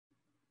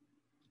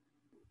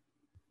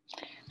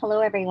Hello,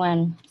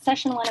 everyone.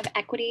 Session 1 of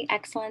Equity,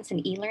 Excellence,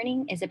 and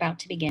E-Learning is about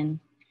to begin.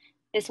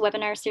 This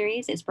webinar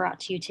series is brought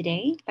to you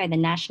today by the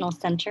National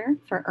Center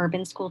for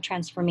Urban School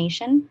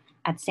Transformation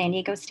at San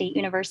Diego State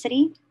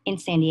University in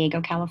San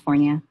Diego,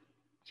 California.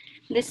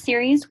 This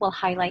series will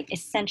highlight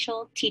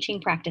essential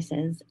teaching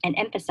practices and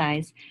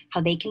emphasize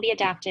how they can be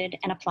adapted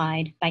and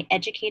applied by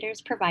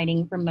educators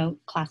providing remote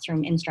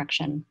classroom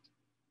instruction.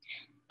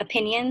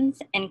 Opinions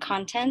and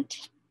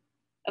content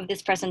of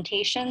this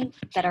presentation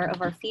that are of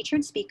our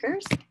featured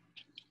speakers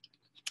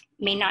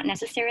may not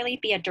necessarily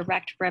be a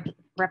direct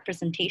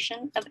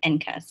representation of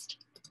NCUST.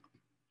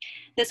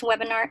 This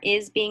webinar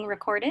is being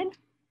recorded.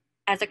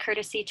 As a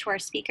courtesy to our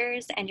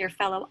speakers and your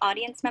fellow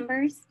audience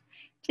members,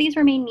 please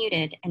remain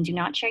muted and do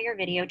not share your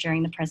video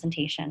during the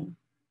presentation.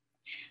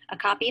 A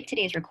copy of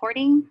today's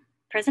recording,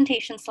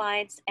 presentation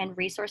slides, and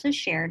resources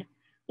shared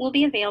will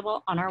be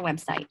available on our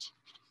website,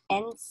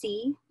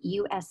 ncust.com.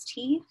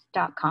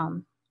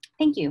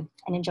 Thank you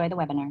and enjoy the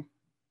webinar.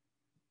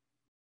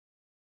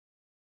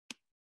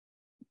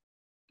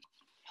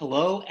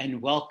 Hello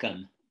and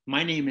welcome.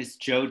 My name is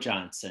Joe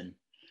Johnson.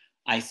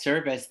 I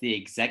serve as the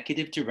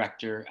Executive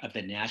Director of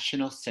the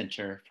National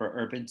Center for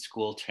Urban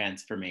School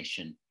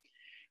Transformation.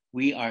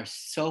 We are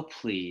so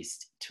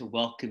pleased to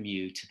welcome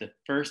you to the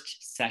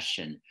first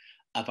session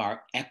of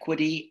our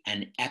Equity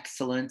and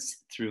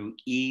Excellence through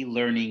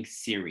E-Learning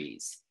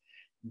series.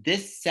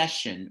 This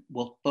session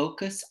will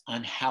focus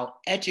on how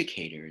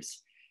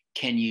educators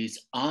can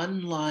use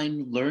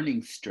online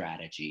learning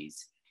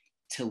strategies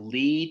to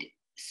lead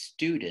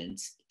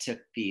students to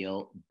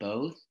feel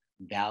both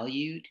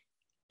valued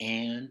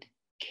and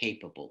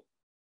capable.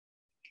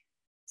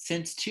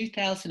 Since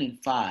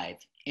 2005,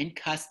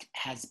 NCUST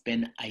has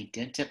been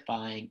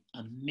identifying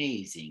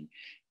amazing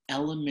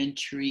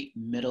elementary,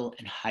 middle,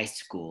 and high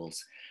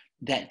schools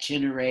that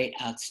generate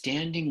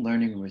outstanding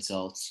learning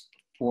results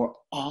for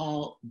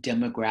all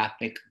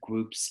demographic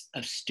groups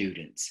of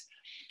students.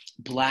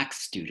 Black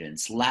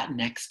students,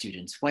 Latinx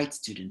students, white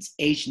students,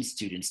 Asian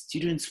students,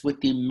 students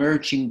with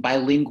emerging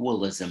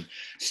bilingualism,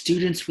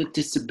 students with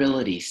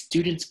disabilities,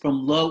 students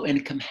from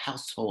low-income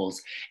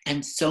households,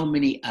 and so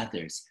many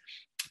others.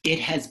 It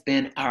has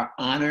been our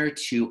honor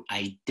to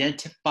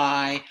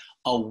identify,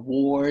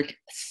 award,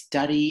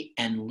 study,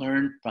 and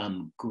learn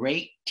from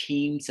great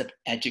teams of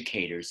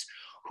educators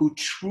who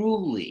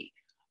truly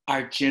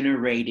are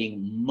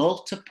generating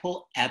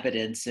multiple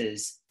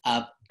evidences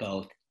of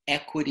both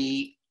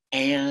equity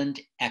and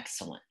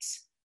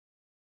excellence.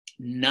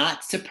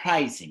 Not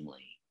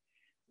surprisingly,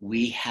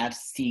 we have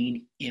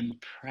seen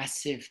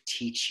impressive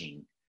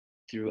teaching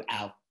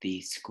throughout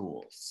these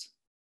schools.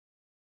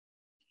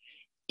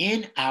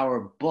 In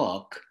our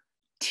book,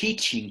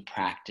 Teaching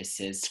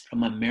Practices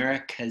from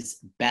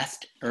America's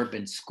Best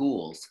Urban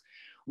Schools,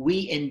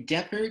 we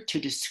endeavor to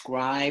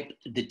describe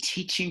the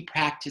teaching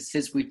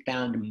practices we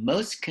found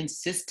most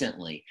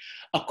consistently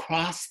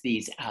across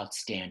these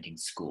outstanding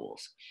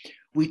schools.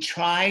 We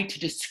try to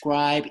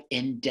describe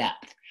in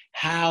depth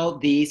how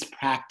these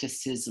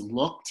practices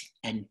looked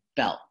and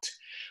felt.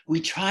 We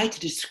try to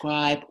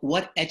describe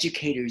what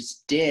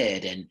educators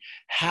did and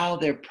how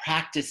their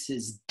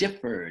practices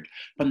differed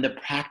from the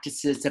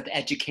practices of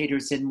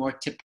educators in more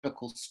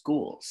typical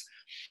schools.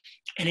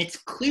 And it's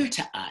clear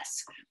to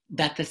us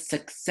that the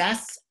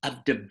success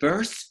of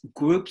diverse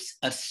groups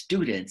of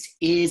students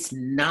is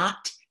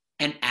not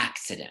an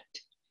accident.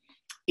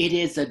 It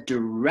is a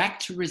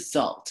direct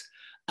result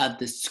of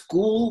the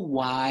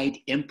school-wide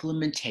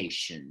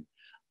implementation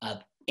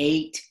of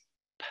 8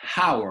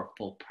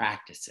 powerful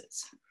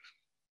practices.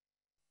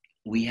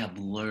 We have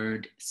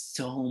learned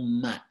so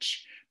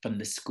much from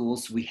the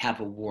schools we have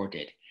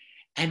awarded,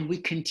 and we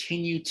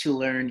continue to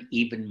learn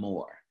even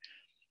more.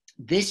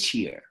 This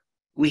year,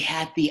 we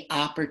had the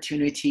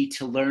opportunity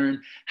to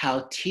learn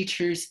how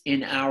teachers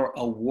in our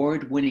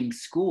award-winning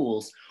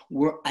schools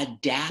were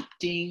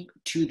adapting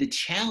to the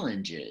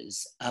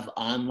challenges of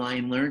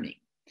online learning.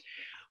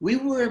 We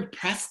were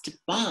impressed to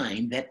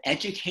find that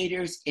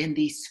educators in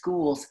these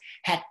schools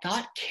had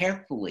thought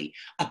carefully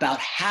about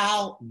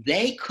how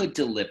they could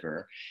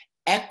deliver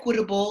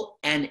equitable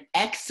and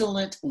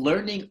excellent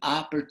learning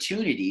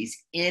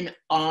opportunities in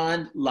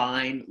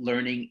online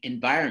learning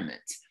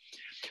environments.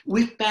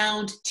 We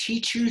found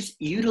teachers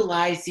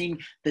utilizing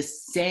the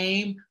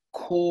same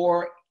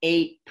core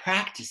 8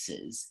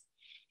 practices,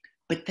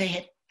 but they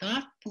had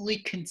thoughtfully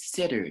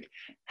considered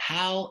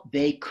how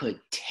they could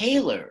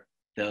tailor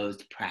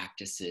those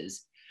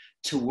practices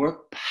to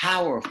work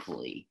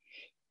powerfully,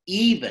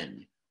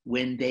 even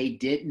when they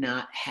did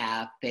not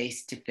have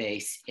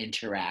face-to-face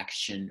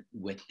interaction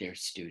with their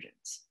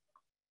students.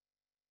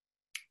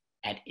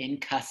 At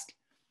NCUST,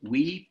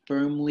 we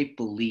firmly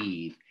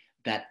believe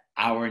that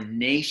our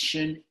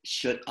nation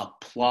should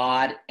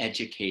applaud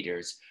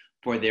educators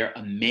for their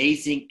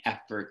amazing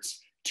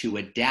efforts to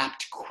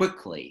adapt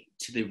quickly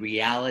to the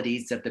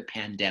realities of the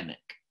pandemic.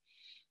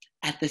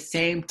 At the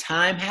same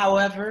time,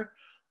 however,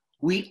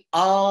 we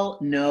all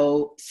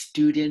know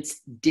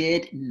students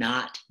did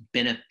not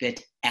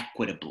benefit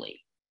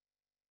equitably.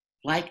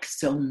 Like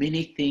so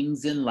many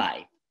things in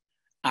life,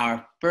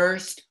 Our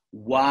first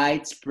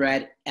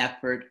widespread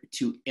effort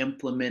to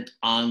implement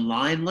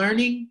online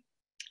learning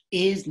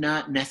is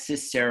not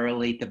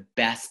necessarily the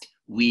best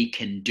we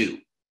can do.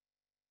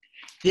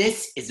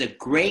 This is a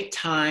great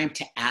time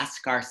to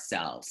ask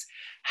ourselves,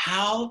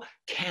 how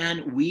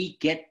can we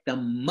get the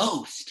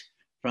most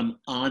from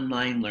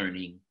online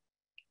learning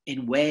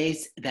in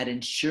ways that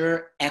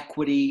ensure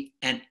equity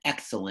and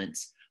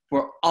excellence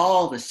for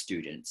all the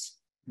students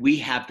we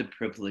have the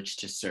privilege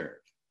to serve?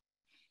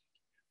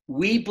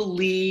 We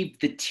believe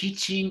the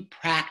teaching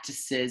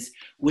practices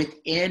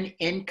within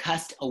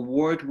INCUST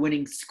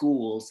award-winning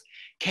schools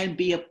can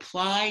be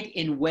applied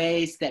in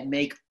ways that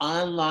make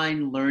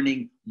online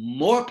learning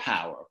more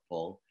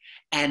powerful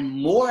and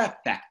more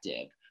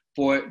effective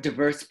for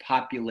diverse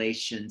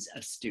populations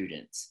of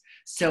students.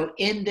 So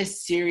in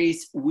this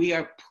series, we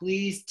are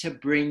pleased to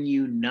bring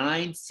you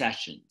 9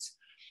 sessions,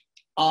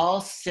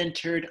 all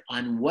centered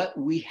on what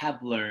we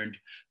have learned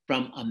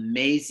from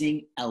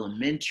amazing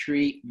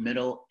elementary,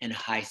 middle, and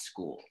high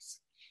schools.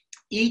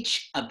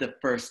 Each of the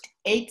first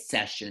 8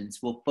 sessions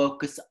will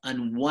focus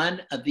on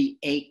one of the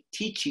 8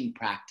 teaching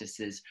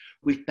practices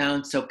we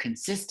found so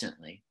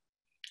consistently.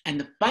 And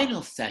the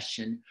final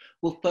session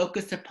will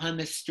focus upon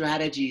the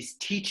strategies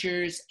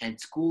teachers and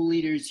school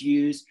leaders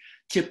use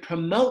to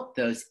promote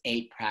those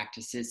 8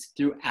 practices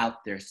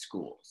throughout their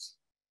schools.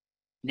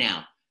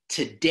 Now,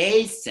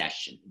 today's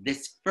session,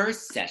 this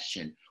first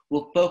session,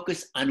 will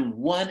focus on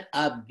one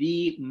of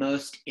the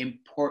most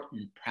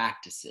important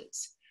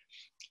practices.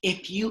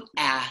 If you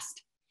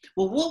asked,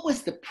 well, what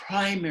was the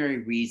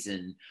primary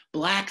reason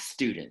Black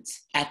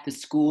students at the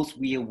schools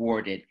we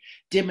awarded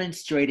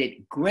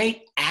demonstrated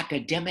great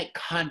academic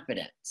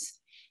confidence?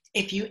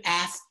 If you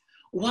asked,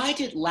 why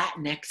did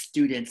Latinx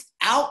students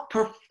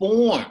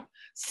outperform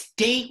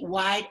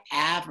statewide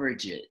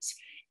averages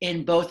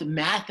in both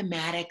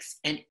mathematics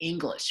and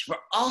English for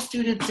all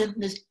students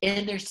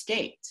in their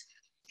states?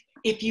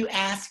 If you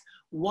ask,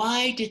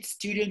 why did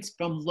students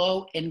from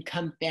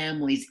low-income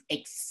families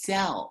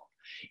excel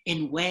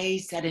in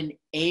ways that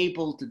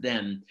enabled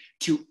them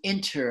to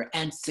enter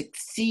and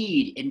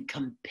succeed in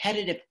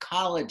competitive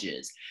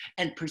colleges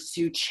and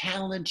pursue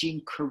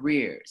challenging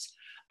careers?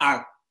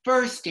 Our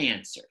first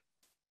answer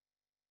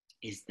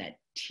is that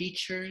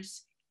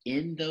teachers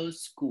in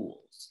those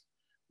schools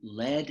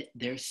led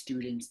their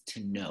students to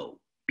know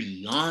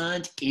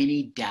beyond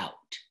any doubt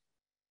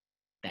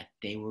that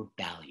they were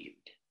valued,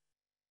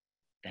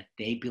 that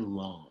they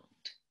belonged,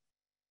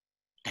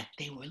 that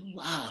they were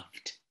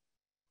loved,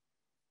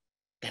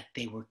 that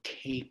they were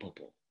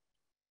capable.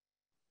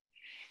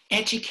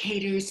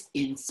 Educators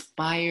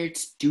inspired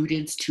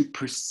students to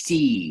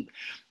perceive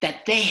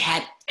that they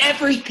had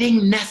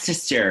everything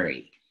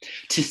necessary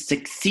to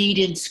succeed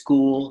in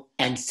school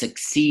and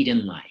succeed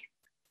in life.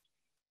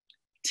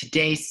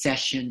 Today's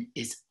session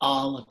is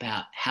all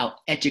about how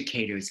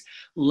educators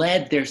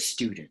led their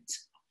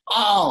students,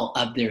 all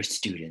of their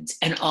students,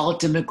 and all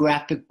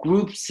demographic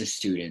groups of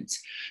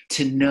students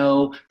to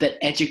know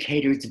that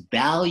educators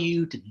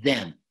valued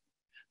them,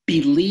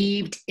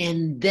 believed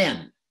in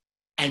them,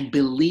 and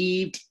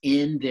believed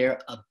in their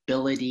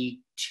ability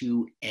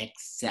to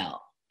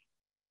excel.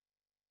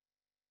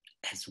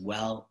 As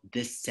well,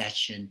 this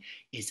session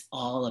is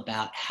all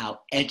about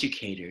how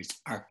educators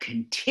are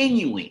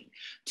continuing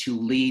to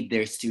lead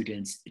their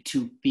students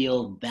to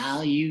feel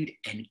valued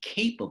and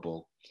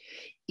capable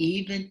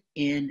even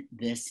in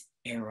this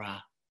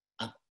era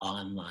of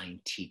online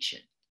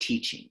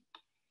teaching.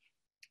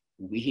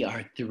 We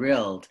are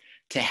thrilled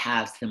to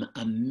have some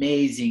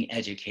amazing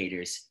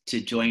educators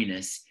to join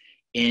us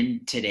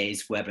in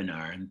today's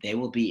webinar, and they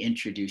will be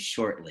introduced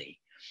shortly.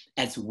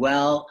 As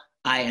well,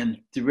 I am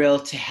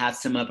thrilled to have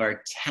some of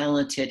our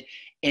talented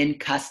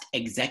INCUST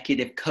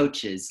executive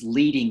coaches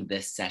leading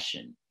this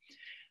session.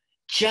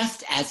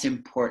 Just as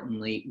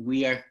importantly,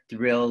 we are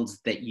thrilled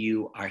that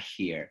you are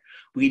here.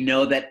 We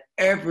know that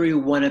every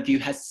one of you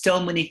has so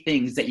many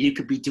things that you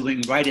could be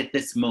doing right at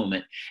this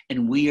moment,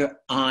 and we are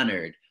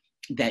honored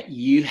that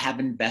you have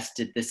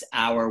invested this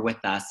hour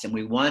with us, and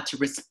we want to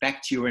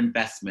respect your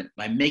investment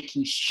by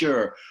making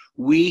sure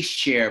we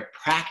share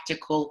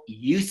practical,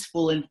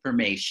 useful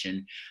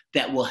information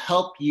that will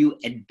help you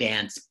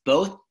advance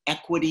both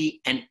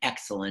equity and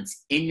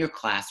excellence in your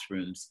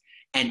classrooms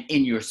and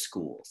in your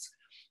schools.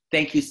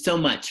 Thank you so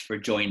much for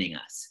joining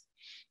us.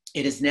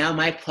 It is now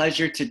my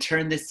pleasure to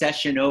turn this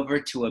session over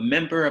to a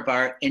member of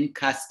our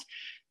INCUST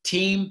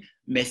team,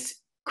 Ms.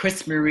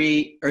 Chris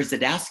Marie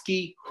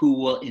Urzadowski, who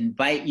will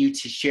invite you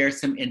to share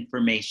some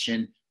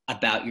information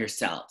about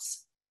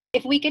yourselves.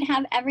 If we could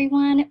have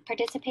everyone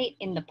participate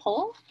in the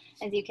poll.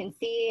 As you can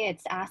see,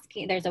 it's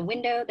asking, there's a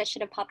window that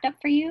should have popped up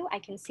for you. I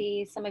can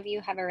see some of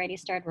you have already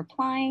started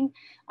replying.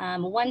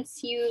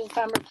 Once you've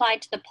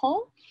replied to the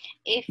poll,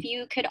 if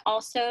you could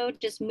also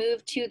just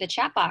move to the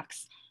chat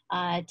box.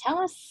 Tell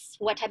us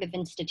what type of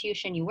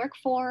institution you work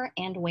for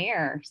and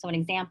where. So an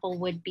example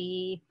would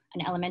be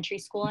an elementary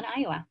school in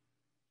Iowa.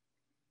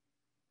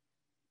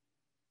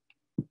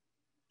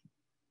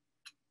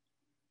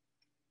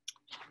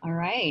 All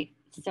right,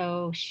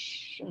 So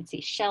let's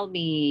see,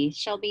 Shelby,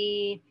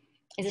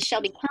 is it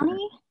Shelby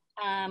County?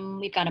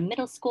 We've got a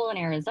middle school in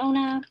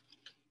Arizona.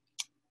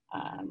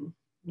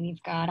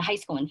 We've got a high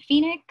school in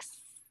Phoenix.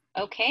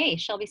 Okay,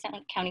 Shelby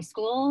County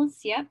Schools,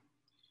 yep.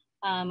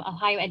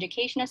 Ohio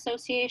Education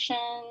Association,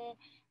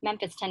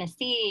 Memphis,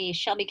 Tennessee,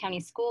 Shelby County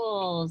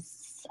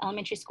Schools,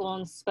 elementary school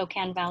in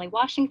Spokane Valley,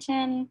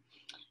 Washington.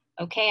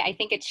 Okay, I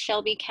think it's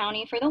Shelby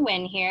County for the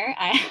win here.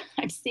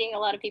 I'm seeing a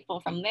lot of people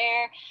from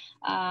there.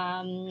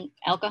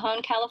 El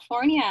Cajon,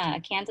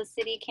 California, Kansas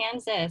City,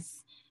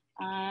 Kansas.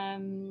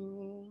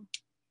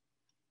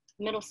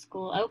 Middle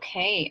school,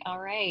 okay,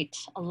 all right.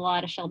 A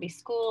lot of Shelby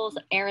schools.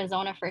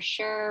 Arizona for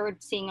sure, we're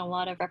seeing a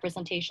lot of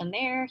representation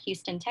there.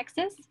 Houston,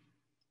 Texas.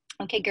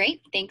 Okay,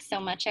 great. Thanks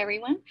so much,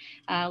 everyone.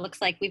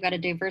 Looks like we've got a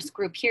diverse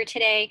group here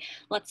today.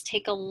 Let's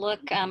take a look.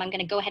 I'm going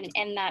to go ahead and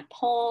end that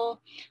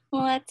poll.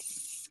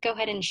 Let's go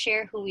ahead and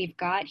share who we've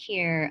got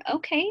here.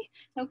 Okay.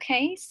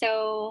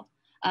 So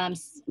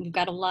we've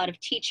got a lot of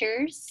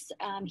teachers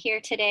here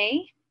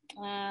today.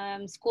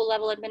 School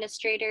level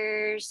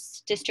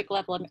administrators, district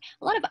level,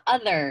 a lot of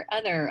other.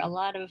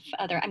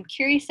 I'm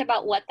curious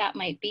about what that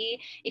might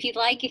be. If you'd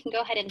like, you can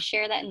go ahead and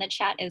share that in the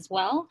chat as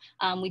well.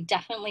 We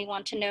definitely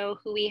want to know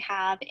who we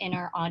have in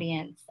our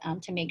audience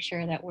to make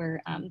sure that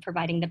we're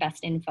providing the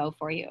best info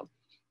for you.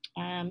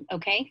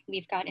 Okay,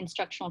 we've got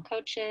instructional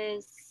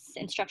coaches,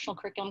 instructional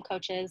curriculum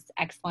coaches.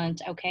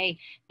 Excellent. Okay,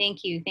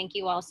 thank you. Thank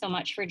you all so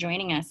much for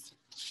joining us.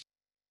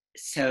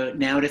 So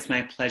now it is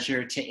my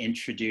pleasure to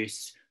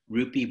introduce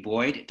Rupi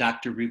Boyd,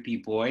 Dr.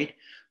 Rupi Boyd,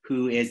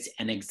 who is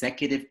an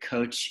executive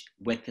coach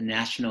with the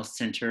National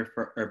Center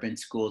for Urban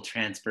School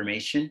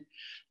Transformation.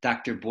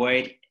 Dr.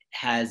 Boyd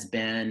has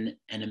been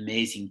an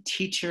amazing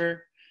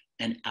teacher,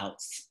 an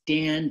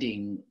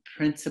outstanding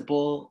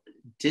principal,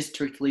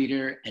 district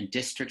leader, and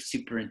district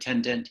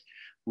superintendent.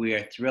 We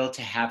are thrilled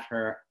to have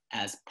her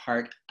as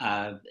part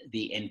of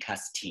the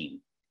NCUS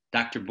team.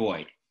 Dr.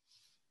 Boyd.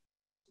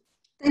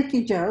 Thank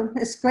you, Joe.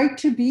 It's great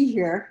to be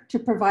here to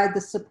provide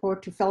the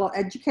support to fellow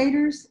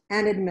educators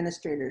and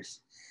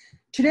administrators.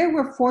 Today,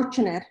 we're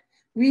fortunate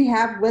we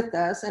have with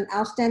us an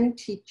outstanding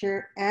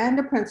teacher and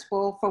a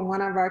principal from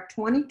one of our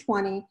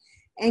 2020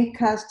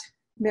 NCUS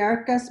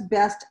America's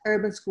Best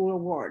Urban School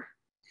Award.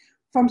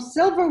 From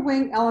Silver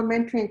Wing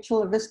Elementary and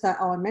Chula Vista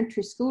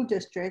Elementary School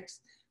Districts,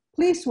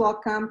 please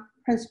welcome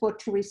Principal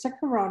Teresa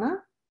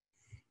Corona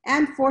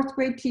and fourth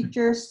grade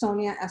teacher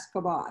Sonia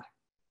Escobar.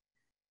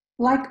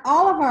 Like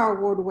all of our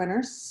award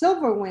winners,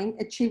 Silver Wing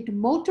achieved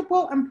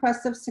multiple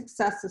impressive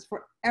successes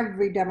for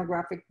every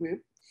demographic group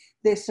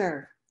they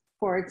serve.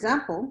 For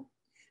example,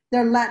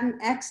 their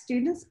Latinx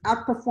students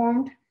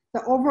outperformed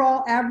the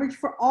overall average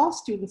for all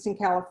students in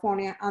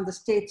California on the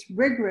state's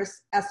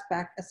rigorous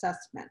SBAC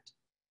assessment.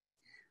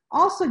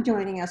 Also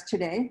joining us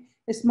today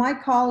is my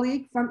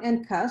colleague from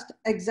NCUS,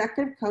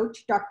 executive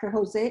coach, Dr.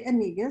 Jose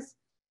Iniguez,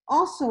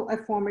 also a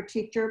former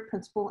teacher,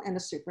 principal, and a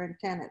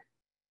superintendent.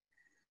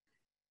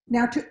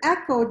 Now, to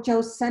echo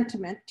Joe's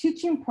sentiment,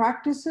 teaching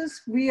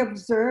practices we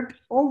observed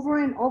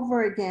over and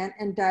over again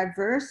in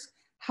diverse,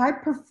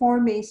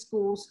 high-performing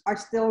schools are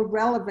still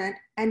relevant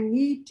and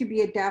need to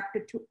be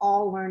adapted to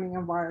all learning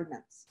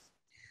environments.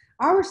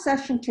 Our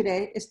session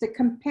today is the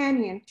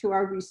companion to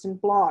our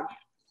recent blog,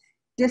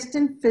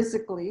 Distant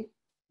Physically,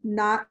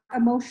 Not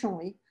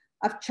Emotionally,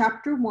 of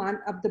Chapter 1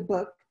 of the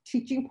book,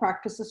 Teaching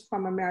Practices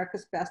from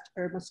America's Best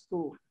Urban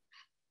School,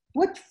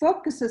 which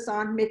focuses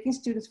on making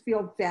students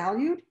feel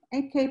valued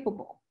and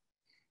capable.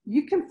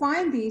 You can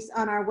find these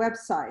on our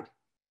website,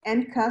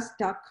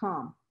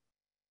 ncus.com.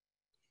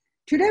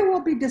 Today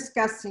we'll be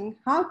discussing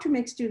how to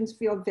make students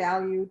feel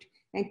valued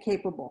and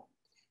capable.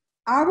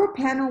 Our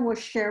panel will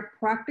share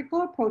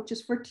practical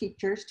approaches for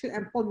teachers to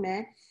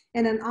implement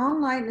in an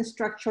online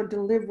instructional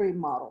delivery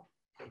model,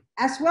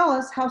 as well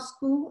as how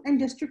school and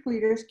district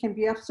leaders can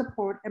be of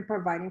support in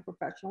providing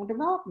professional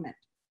development.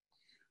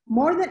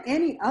 More than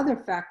any other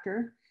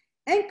factor,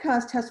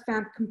 NCUS has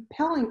found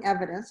compelling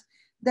evidence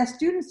that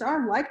students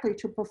are likely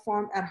to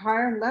perform at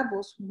higher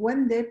levels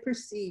when they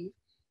perceive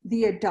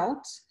the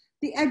adults,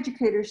 the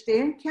educators they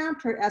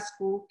encounter at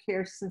school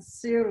care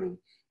sincerely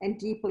and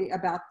deeply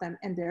about them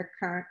and their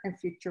current and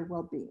future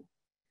well-being.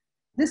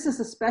 This is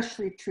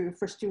especially true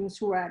for students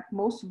who are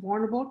most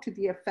vulnerable to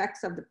the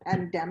effects of the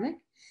pandemic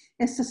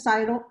and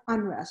societal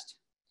unrest.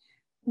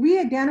 We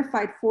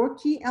identified 4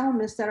 key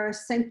elements that are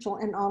essential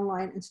in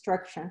online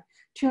instruction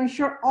to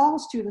ensure all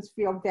students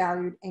feel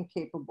valued and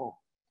capable.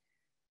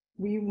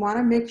 We want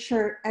to make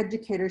sure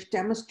educators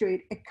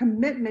demonstrate a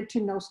commitment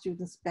to know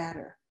students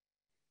better.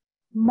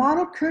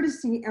 Model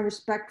courtesy and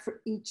respect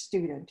for each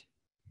student.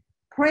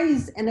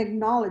 Praise and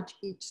acknowledge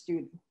each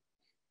student.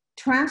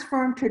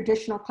 Transform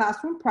traditional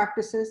classroom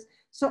practices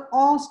so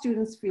all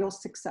students feel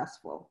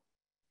successful.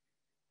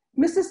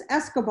 Mrs.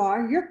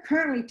 Escobar, you're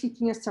currently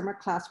teaching a summer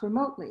class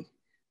remotely.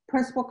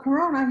 Principal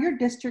Corona, your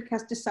district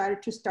has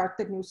decided to start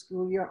the new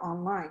school year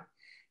online.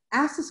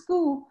 As a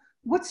school,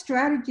 what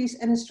strategies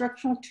and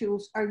instructional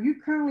tools are you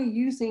currently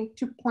using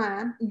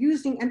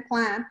and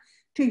plan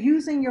to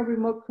using your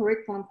remote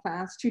curriculum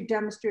class to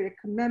demonstrate a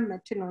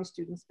commitment to knowing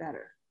students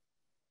better?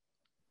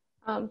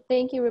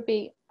 Thank you,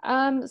 Ruby.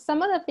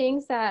 Some of the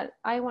things that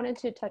I wanted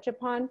to touch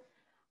upon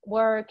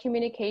were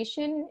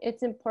communication.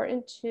 It's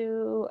important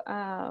to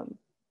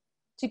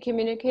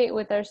communicate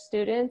with our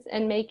students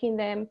and making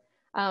them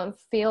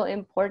feel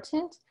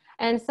important.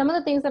 And some of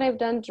the things that I've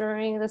done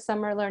during the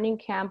summer learning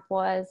camp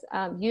was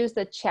use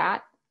the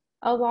chat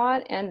a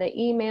lot and the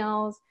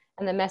emails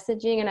and the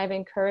messaging, and I've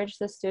encouraged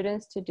the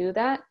students to do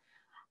that.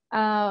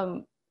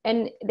 And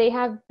they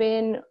have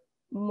been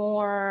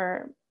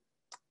more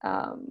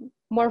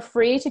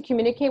free to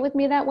communicate with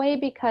me that way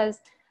because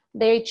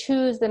they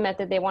choose the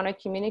method they want to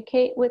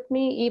communicate with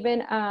me.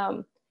 Even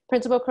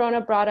Principal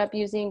Corona brought up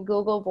using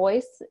Google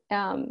Voice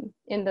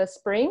in the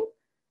spring.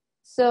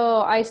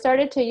 So I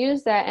started to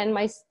use that, and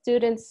my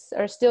students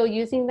are still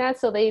using that.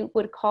 So they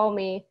would call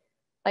me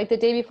like the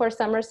day before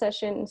summer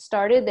session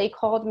started, they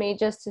called me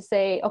just to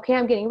say, okay,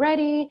 I'm getting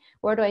ready.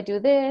 Where do I do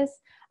this?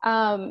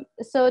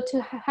 So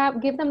to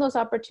give them those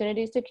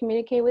opportunities to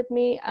communicate with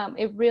me,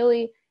 it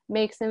really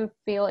makes them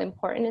feel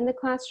important in the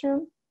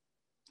classroom.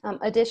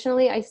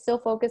 Additionally, I still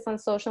focus on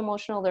social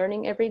emotional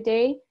learning every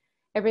day.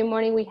 Every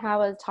morning we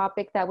have a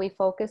topic that we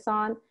focus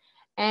on.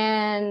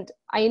 And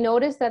I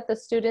noticed that the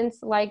students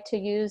like to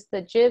use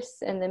the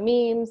GIFs and the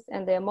memes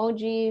and the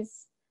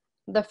emojis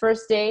the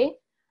first day.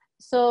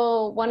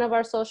 So one of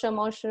our social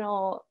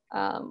emotional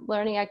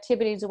learning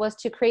activities was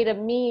to create a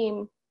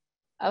meme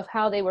of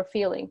how they were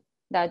feeling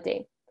that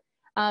day.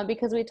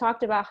 Because we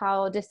talked about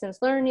how distance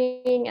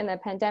learning and the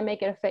pandemic,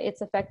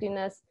 it's affecting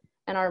us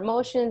and our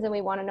emotions, and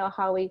we want to know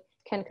how we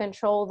can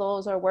control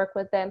those or work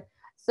with them.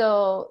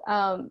 So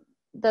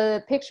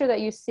the picture that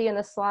you see in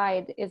the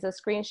slide is a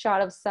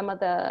screenshot of some of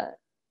the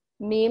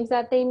memes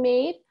that they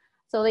made.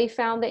 So they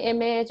found the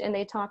image and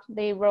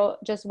they wrote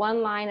just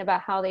one line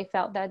about how they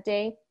felt that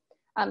day.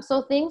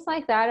 So things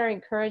like that are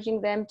encouraging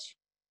them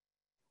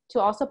to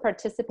also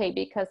participate,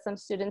 because some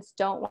students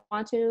don't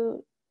want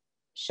to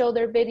show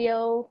their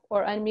video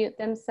or unmute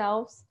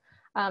themselves.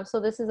 So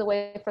this is a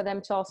way for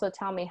them to also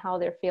tell me how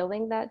they're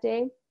feeling that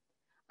day.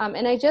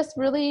 And I just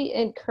really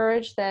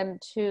encourage them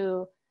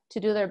to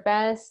do their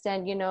best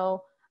and,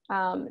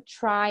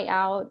 try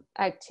out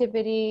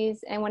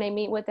activities. And when I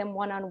meet with them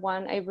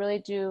one-on-one, I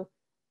really do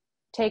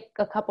take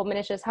a couple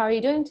minutes, just how are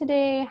you doing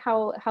today?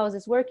 How is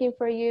this working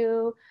for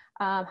you?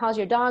 How's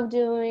your dog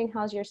doing?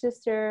 How's your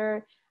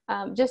sister?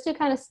 Just to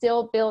kind of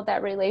still build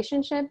that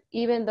relationship,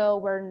 even though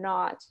we're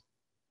not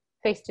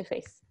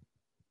face-to-face.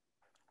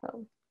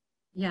 So.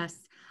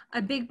 Yes,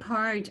 a big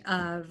part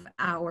of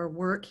our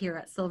work here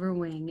at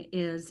Silverwing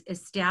is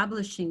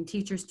establishing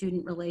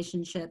teacher-student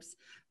relationships,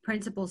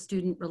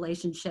 principal-student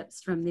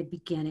relationships from the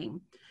beginning.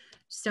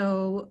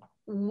 So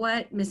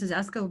what Mrs.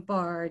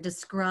 Escobar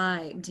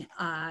described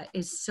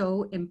is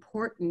so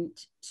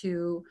important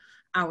to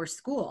our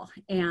school,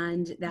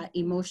 and that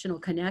emotional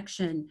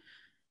connection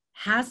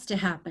has to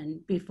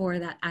happen before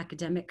that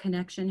academic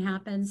connection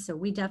happens. So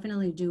we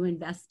definitely do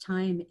invest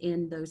time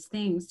in those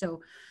things.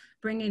 So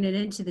bringing it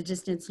into the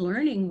distance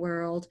learning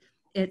world,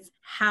 it's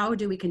how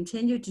do we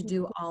continue to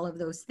do all of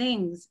those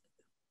things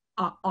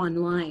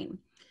online?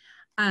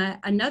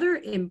 Another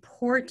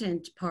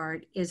important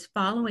part is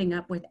following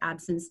up with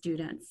absent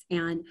students.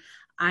 And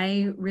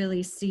I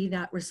really see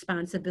that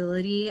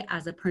responsibility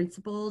as a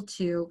principal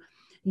to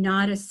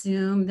not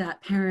assume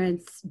that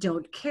parents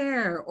don't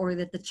care or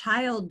that the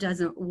child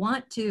doesn't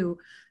want to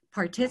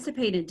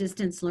participate in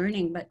distance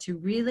learning, but to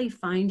really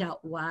find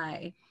out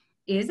why.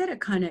 Is it a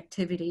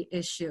connectivity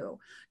issue?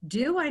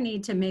 Do I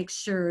need to make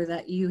sure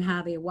that you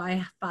have a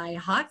Wi-Fi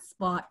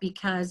hotspot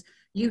because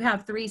you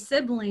have 3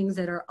 siblings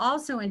that are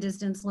also in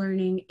distance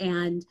learning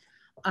and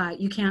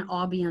you can't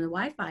all be on the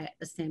Wi-Fi at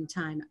the same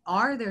time?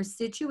 Are there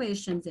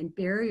situations and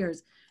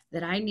barriers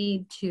that I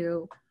need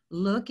to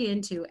look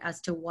into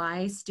as to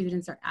why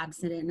students are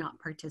absent and not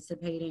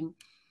participating?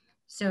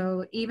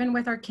 So even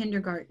with our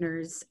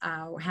kindergartners,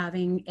 we're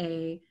having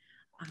a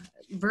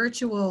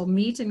virtual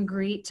meet and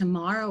greet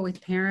tomorrow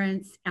with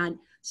parents and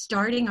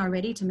starting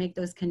already to make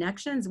those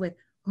connections with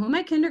who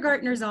my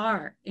kindergartners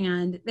are.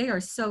 And they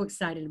are so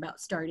excited about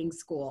starting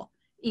school,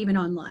 even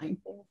online.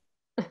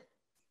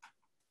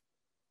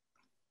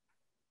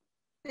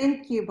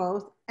 Thank you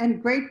both.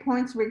 And great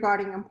points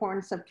regarding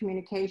importance of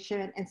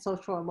communication and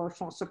social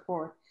emotional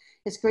support.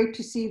 It's great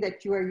to see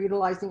that you are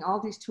utilizing all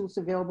these tools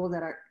available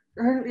that are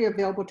currently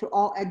available to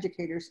all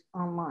educators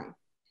online.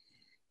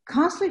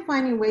 Constantly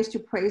finding ways to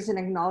praise and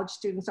acknowledge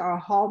students are a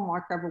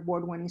hallmark of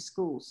award-winning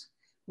schools,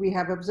 we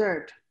have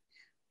observed.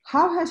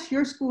 How has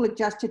your school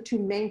adjusted to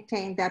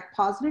maintain that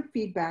positive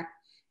feedback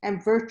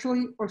and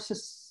virtually or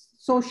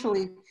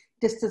socially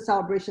distant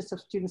celebrations of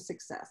student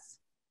success?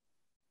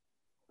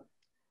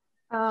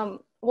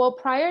 Well,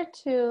 prior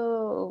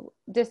to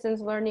distance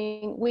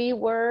learning, we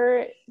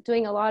were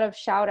doing a lot of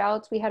shout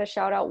outs. We had a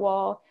shout out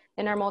wall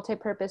in our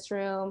multi-purpose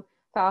room,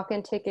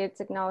 Falcon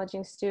tickets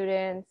acknowledging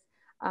students.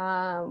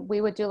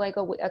 We would do like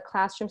a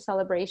classroom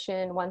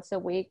celebration once a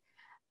week.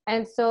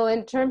 And so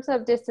in terms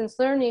of distance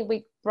learning,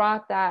 we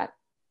brought that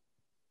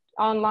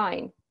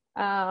online.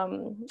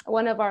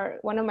 One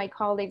of my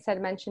colleagues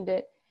had mentioned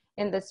it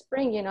in the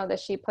spring, you know, that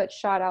she put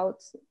shout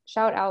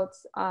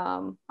outs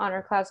on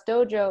our class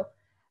dojo.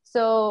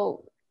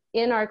 So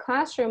in our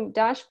classroom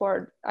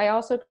dashboard, I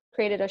also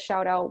created a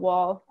shout out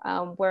wall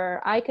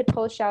where I could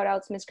post shout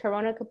outs, Ms.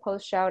 Corona could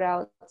post shout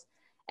outs,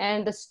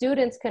 and the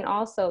students can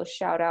also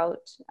shout out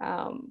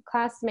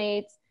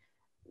classmates.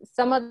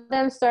 Some of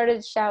them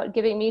started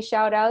giving me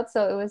shout outs,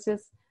 so it was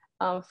just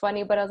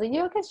funny, but I was like,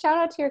 you can shout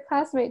out to your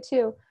classmate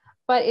too.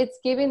 But it's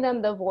giving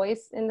them the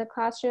voice in the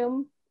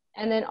classroom,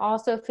 and then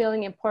also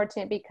feeling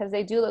important because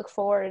they do look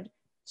forward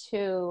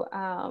to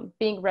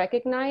being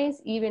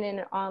recognized even in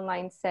an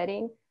online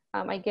setting.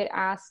 I get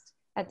asked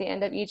at the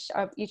end of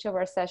each of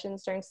our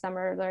sessions during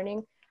summer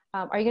learning,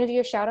 are you gonna do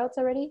your shout outs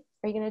already?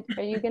 Are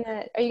you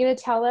gonna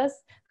tell us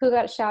who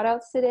got shout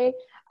outs today?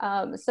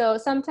 So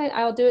sometimes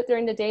I'll do it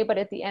during the day, but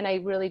at the end I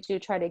really do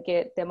try to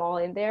get them all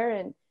in there.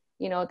 And,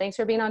 you know, thanks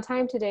for being on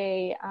time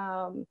today.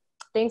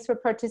 Thanks for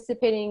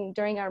participating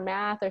during our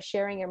math or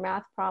sharing your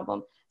math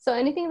problem. So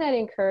anything that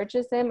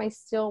encourages them, I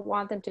still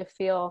want them to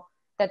feel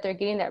that they're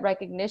getting that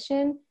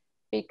recognition,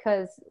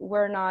 because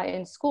we're not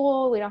in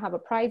school. We don't have a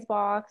prize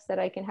box that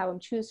I can have them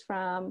choose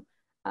from.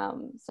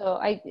 So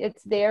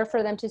it's there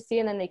for them to see,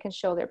 and then they can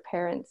show their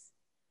parents.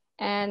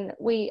 And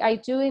I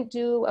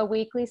do a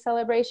weekly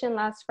celebration.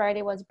 Last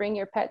Friday was Bring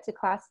Your Pet to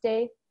Class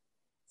Day.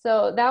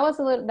 So that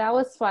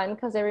was fun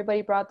because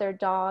everybody brought their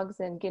dogs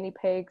and guinea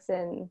pigs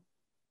and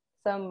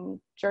some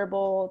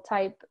gerbil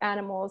type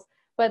animals,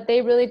 but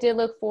they really did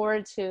look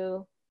forward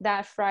to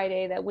that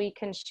Friday that we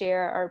can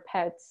share our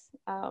pets.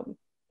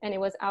 And it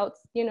was out,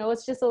 you know,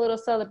 it's just a little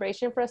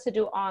celebration for us to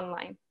do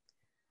online.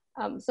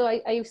 So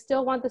I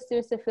still want the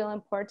students to feel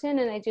important,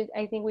 and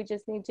I think we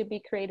just need to be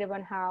creative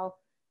on how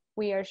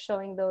we are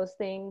showing those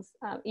things,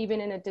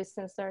 even in a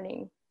distance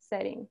learning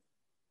setting.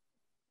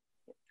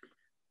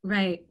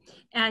 Right.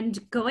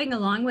 And going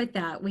along with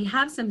that, we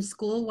have some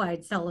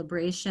school-wide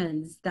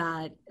celebrations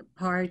that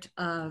part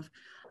of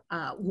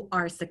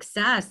our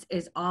success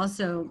is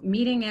also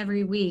meeting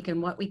every week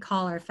in what we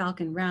call our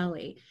Falcon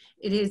Rally.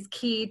 It is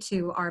key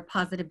to our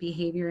positive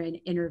behavior and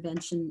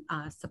intervention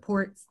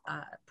support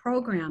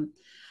program.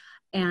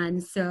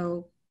 And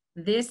so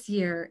this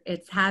year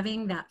it's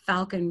having that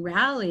Falcon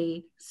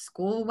Rally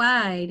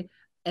school-wide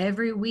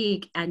every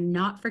week, and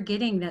not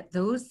forgetting that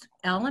those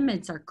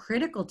elements are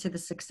critical to the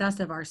success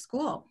of our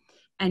school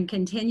and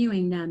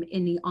continuing them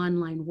in the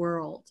online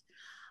world.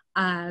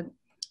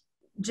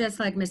 Just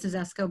like Mrs.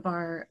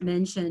 Escobar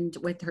mentioned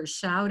with her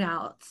shout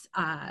outs,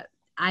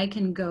 I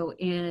can go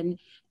in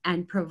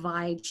and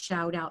provide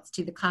shout outs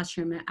to the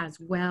classroom as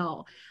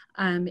well.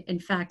 In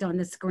fact, on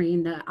the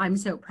screen, I'm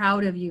so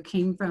proud of you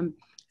came from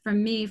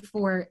me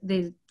for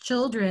the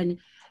children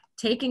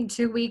taking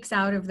 2 weeks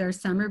out of their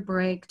summer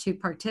break to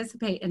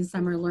participate in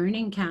summer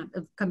learning camp,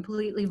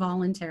 completely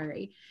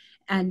voluntary,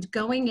 and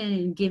going in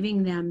and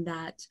giving them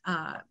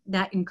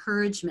that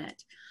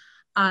encouragement.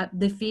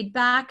 The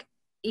feedback,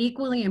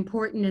 equally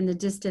important in the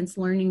distance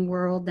learning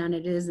world than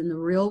it is in the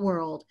real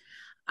world.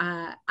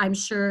 I'm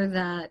sure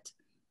that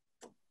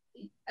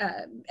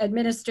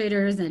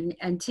administrators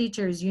and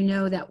teachers, you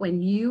know that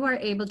when you are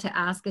able to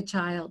ask a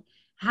child,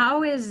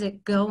 how is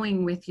it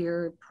going with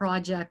your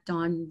project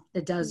on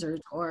the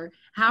desert, or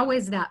how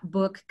is that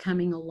book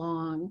coming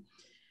along?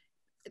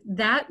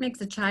 That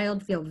makes a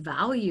child feel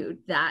valued,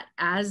 that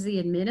as the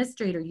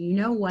administrator, you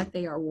know what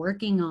they are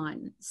working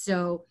on.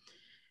 So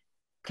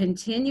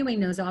continuing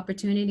those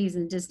opportunities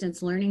in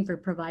distance learning for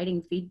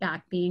providing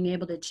feedback, being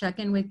able to check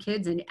in with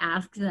kids and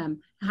ask them,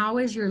 how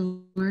is your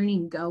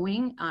learning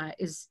going,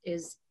 is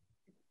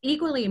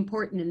equally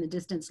important in the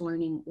distance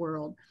learning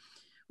world.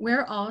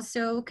 We're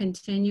also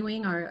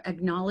continuing our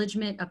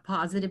acknowledgement of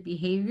positive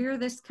behavior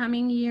this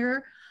coming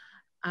year,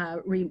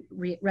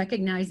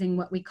 recognizing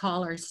what we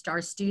call our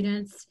star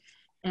students,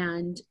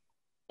 and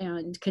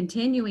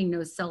continuing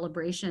those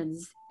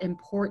celebrations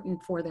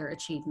important for their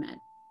achievement.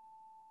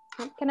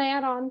 Can I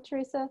add on,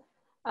 Teresa?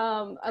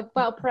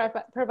 About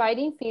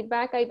providing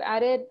feedback,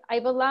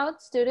 I've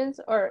allowed students,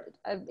 or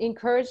I've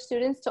encouraged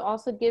students to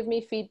also give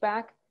me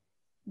feedback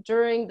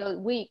during the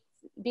week,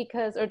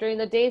 or during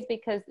the days,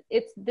 because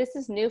this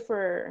is new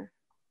for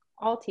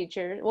all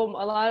teachers, well,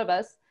 a lot of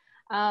us,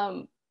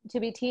 to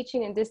be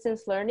teaching in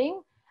distance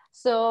learning.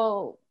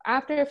 So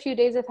after a few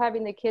days of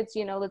having the kids,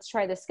 you know, let's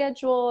try the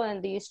schedule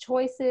and these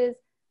choices.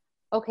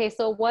 Okay,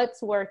 so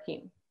what's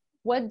working?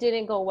 What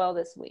didn't go well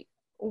this week?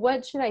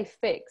 What should I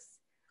fix?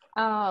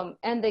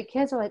 And the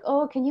kids are like,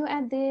 oh, can you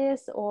add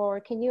this,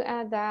 or can you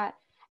add that?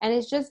 And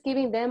it's just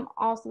giving them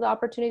also the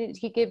opportunity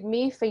to give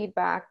me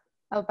feedback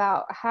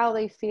about how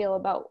they feel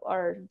about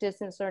our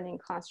distance learning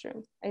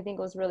classroom. I think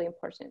was really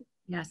important.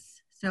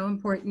 Yes, so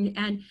important.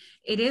 And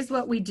it is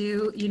what we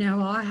do. You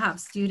know, I'll have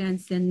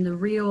students in the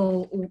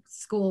real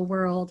school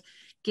world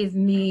give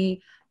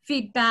me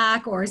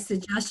feedback or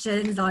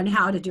suggestions on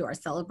how to do our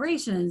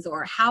celebrations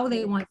or how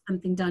they want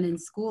something done in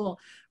school.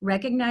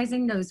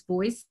 Recognizing those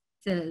voices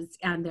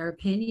and their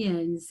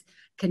opinions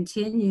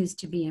continues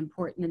to be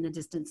important in the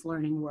distance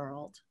learning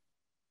world.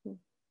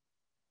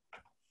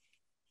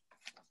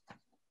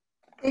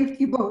 Thank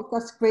you both.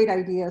 That's great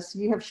ideas.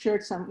 You have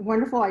shared some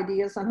wonderful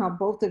ideas on how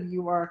both of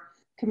you are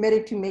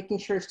committed to making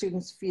sure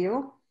students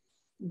feel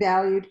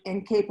valued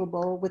and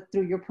capable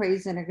through your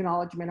praise and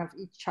acknowledgement of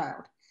each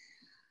child.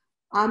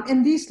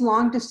 In these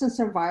long distance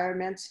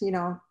environments,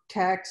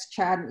 text,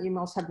 chat, and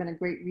emails have been a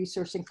great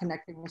resource in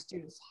connecting with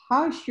students.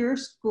 How is your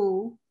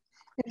school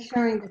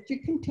ensuring that you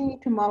continue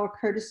to model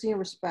courtesy and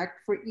respect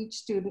for each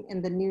student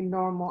in the new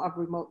normal of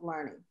remote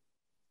learning?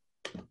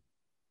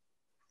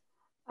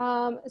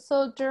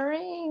 So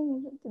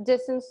during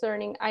distance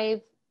learning,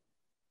 I've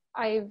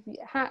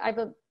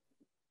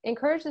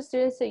encouraged the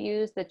students to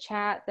use the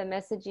chat, the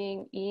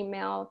messaging,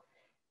 email,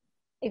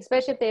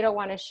 especially if they don't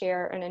want to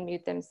share and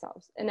unmute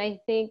themselves. And I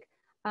think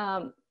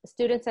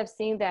students have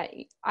seen that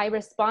I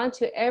respond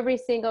to every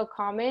single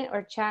comment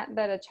or chat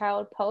that a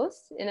child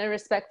posts in a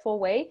respectful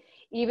way,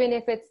 even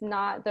if it's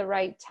not the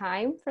right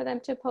time for them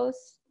to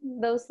post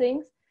those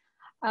things.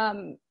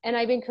 And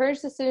I've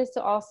encouraged the students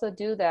to also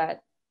do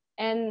that.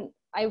 And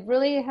I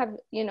really have,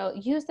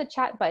 use the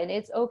chat button.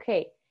 It's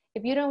okay.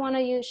 If you don't want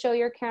to show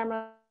your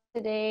camera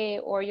today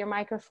or your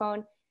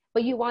microphone,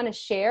 but you want to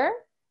share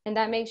and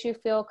that makes you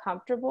feel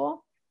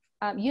comfortable,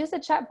 use the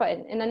chat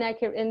button. And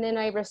then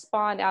I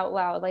respond out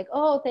loud like,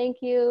 oh, thank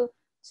you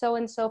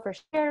so-and-so for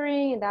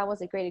sharing. And that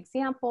was a great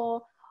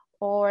example.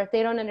 Or if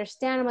they don't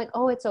understand, I'm like,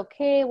 oh, it's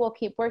okay. We'll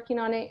keep working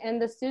on it.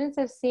 And the students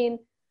have seen,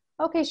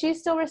 okay, she's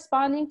still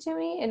responding to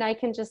me and I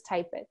can just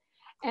type it.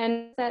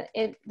 And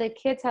the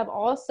kids have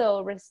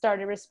also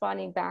started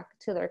responding back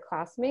to their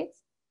classmates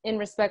in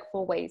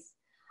respectful ways.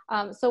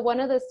 So one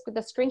of the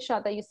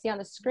screenshot that you see on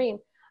the screen,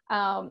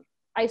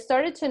 I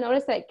started to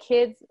notice that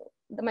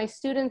my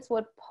students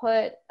would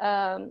put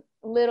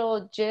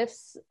little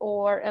GIFs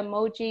or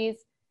emojis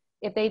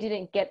if they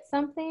didn't get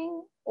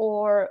something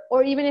or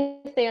even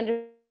if they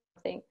understood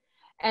something.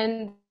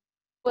 And it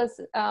was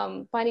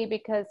funny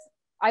because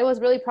I was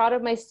really proud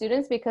of my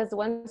students because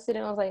one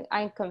student was like,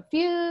 I'm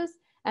confused.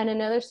 And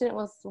another student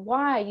was,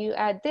 why you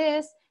add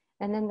this?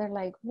 And then they're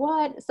like,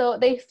 what? So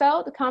they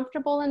felt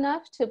comfortable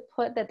enough to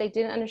put that they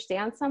didn't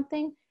understand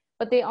something,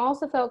 but they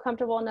also felt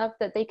comfortable enough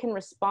that they can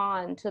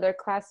respond to their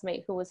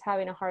classmate who was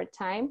having a hard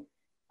time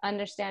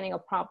understanding a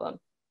problem.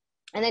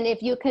 And then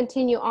if you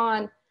continue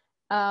on,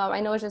 I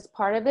know it's just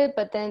part of it,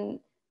 but then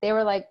they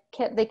were like,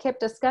 they kept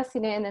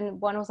discussing it. And then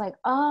one was like,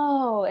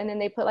 oh, and then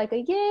they put like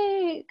a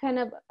yay kind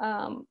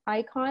of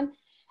icon.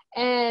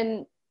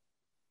 And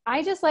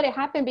I just let it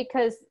happen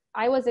because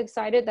I was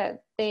excited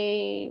that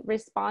they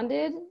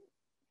responded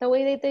the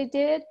way that they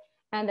did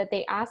and that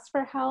they asked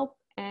for help,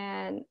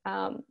 and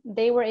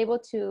they were able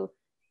to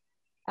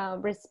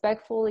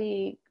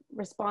respectfully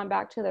respond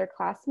back to their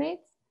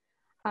classmates.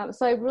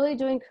 So I really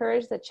do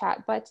encourage the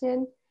chat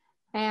button,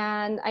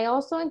 and I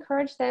also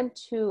encourage them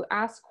to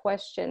ask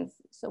questions.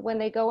 So when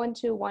they go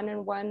into when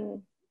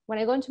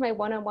I go into my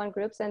one-on-one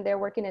groups and they're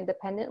working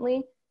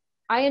independently,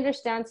 I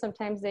understand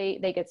sometimes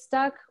they get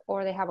stuck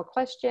or they have a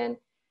question.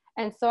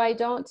 And so I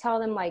don't tell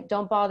them like,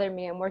 don't bother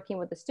me, I'm working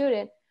with the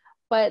student.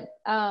 But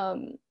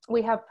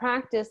we have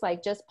practice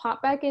like just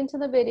pop back into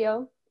the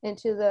video,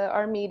 into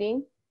our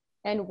meeting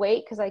and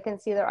wait because I can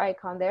see their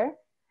icon there.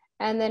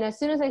 And then as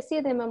soon as I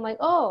see them, I'm like,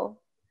 oh,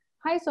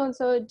 hi,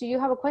 so-and-so, do you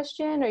have a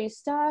question? Are you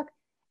stuck?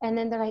 And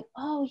then they're like,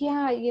 oh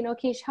yeah,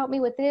 can you help me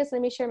with this?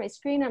 Let me share my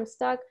screen, I'm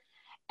stuck.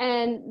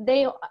 And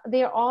they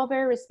are all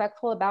very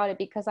respectful about it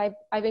because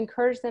I've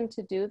encouraged them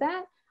to do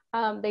that.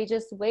 They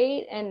just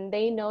wait and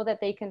they know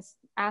that they can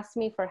ask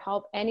me for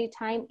help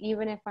anytime,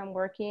 even if I'm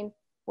working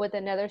with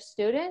another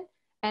student.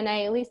 And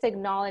I at least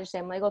acknowledge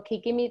them like,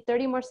 okay, give me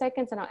 30 more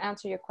seconds and I'll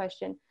answer your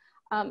question.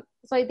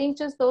 So I think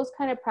just those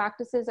kind of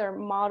practices are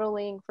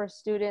modeling for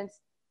students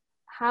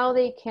how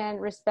they can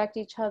respect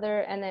each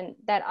other, and then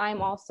that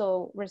I'm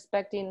also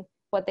respecting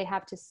what they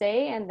have to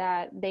say and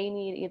that they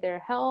need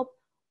either help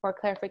or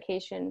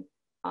clarification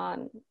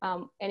on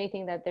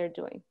anything that they're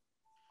doing.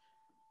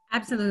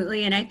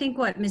 Absolutely. And I think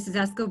what Mrs.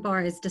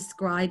 Escobar is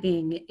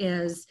describing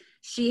is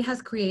she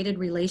has created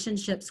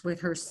relationships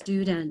with her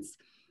students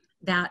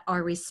that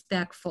are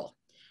respectful.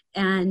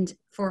 And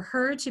for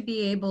her to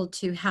be able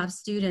to have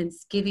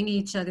students giving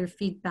each other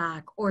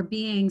feedback or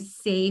being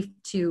safe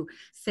to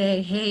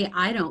say, hey,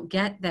 I don't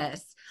get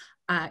this,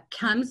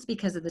 comes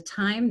because of the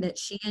time that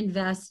she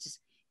invests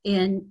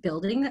in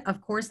building,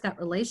 of course, that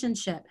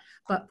relationship,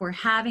 but for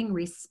having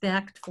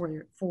respect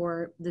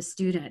for the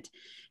student.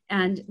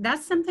 And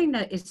that's something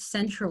that is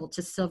central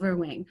to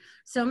Silverwing.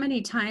 So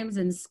many times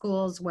in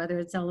schools, whether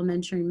it's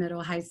elementary,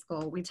 middle, high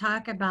school, we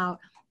talk about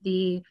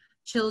the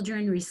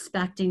children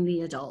respecting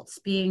the adults,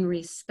 being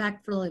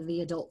respectful of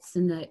the adults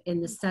in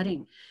the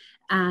setting.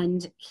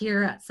 And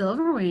here at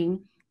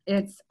Silverwing,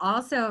 it's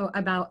also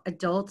about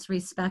adults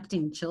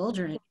respecting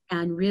children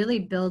and really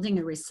building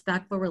a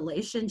respectful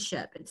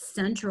relationship. It's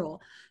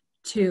central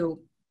to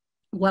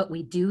what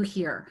we do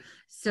here.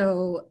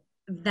 So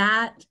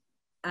that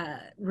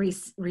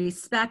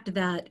respect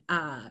that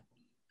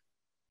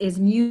is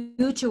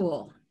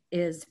mutual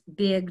is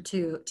big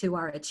to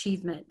our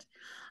achievement.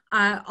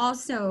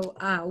 Also,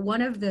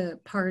 one of the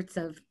parts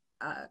of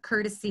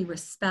courtesy,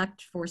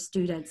 respect for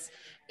students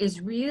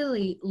is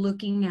really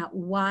looking at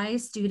why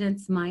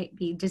students might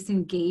be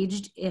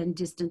disengaged in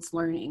distance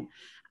learning.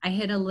 I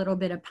hit a little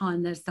bit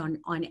upon this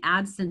on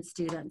absent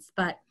students,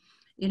 but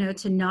you know,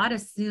 to not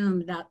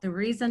assume that the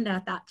reason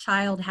that that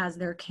child has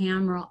their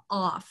camera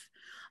off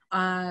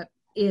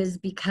is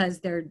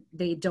because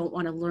they don't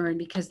want to learn,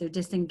 because they're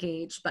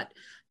disengaged, but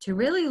to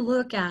really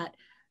look at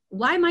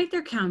why might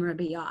their camera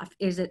be off?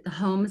 Is it the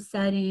home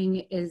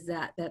setting? Is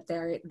that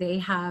they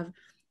have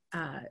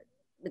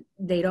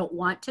they don't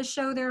want to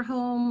show their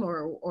home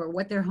or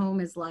what their home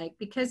is like?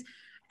 Because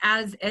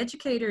as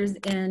educators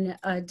in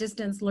a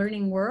distance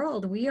learning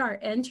world, we are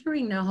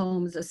entering the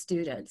homes of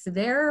students,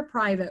 their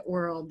private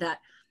world that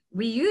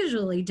we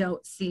usually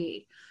don't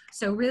see.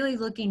 So really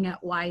looking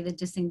at why the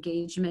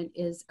disengagement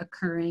is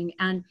occurring.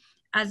 And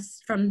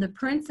as from the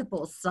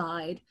principal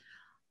side,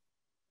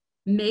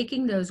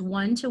 making those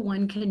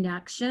one-to-one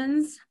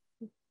connections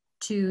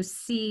to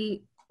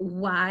see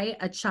why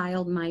a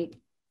child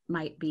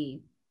might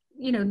be,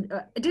 you know,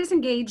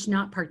 disengaged,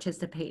 not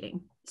participating.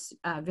 It's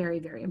very,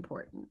 very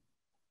important.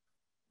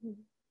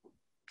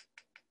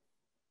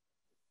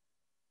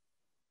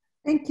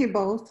 Thank you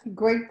both.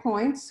 Great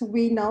points.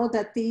 We know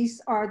that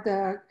these are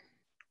the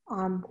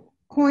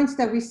points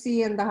that we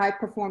see in the high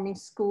performing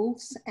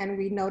schools, and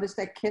we notice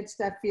that kids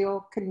that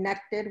feel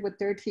connected with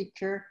their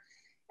teacher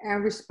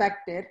and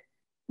respected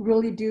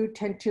really do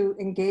tend to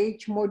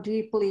engage more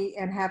deeply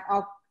and have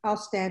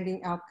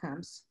outstanding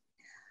outcomes.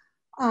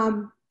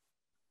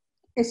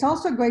 It's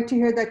also great to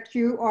hear that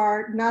you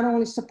are not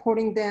only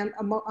supporting them,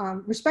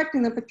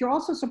 respecting them, but you're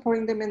also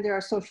supporting them in their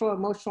social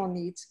emotional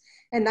needs,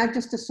 and not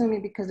just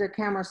assuming because their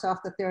camera's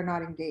off that they're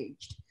not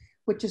engaged,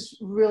 which is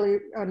really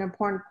an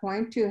important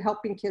point to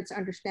helping kids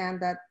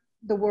understand that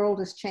the world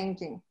is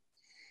changing.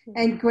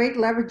 And great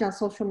leverage on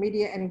social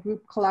media and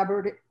group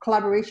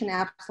collaboration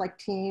apps like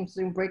Teams,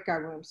 Zoom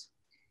breakout rooms.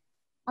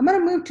 I'm going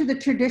to move to the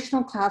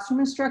traditional classroom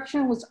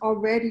instruction, was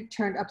already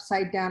turned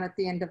upside down at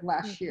the end of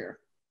last year.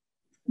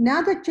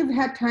 Now that you've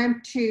had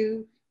time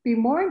to be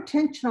more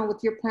intentional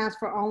with your plans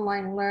for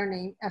online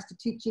learning as the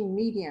teaching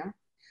medium,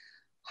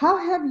 how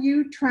have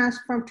you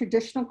transformed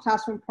traditional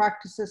classroom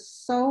practices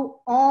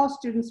so all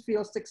students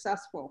feel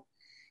successful?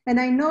 And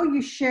I know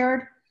you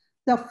shared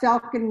the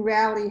Falcon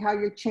Rally, how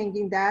you're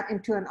changing that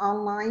into an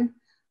online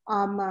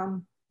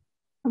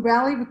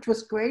rally, which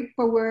was great,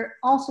 but we're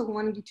also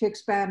wanting you to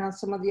expand on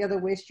some of the other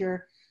ways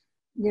you're,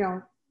 you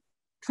know,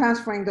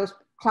 transferring those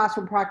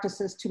classroom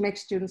practices to make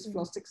students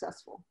feel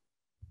successful.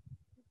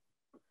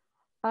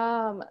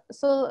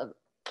 So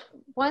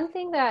one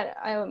thing that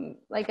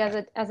like as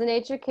an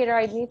educator,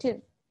 I need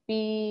to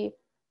be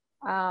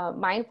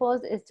mindful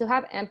is to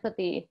have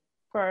empathy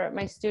for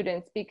my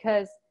students,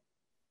 because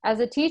as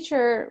a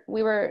teacher,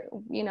 we were,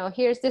 you know,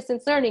 here's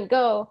distance learning,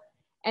 go.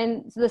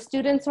 And the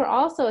students were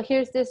also,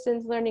 here's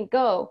distance learning,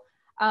 go.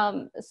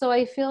 So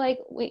I feel like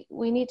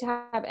we need to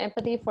have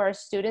empathy for our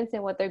students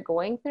and what they're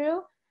going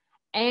through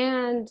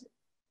and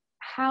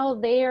how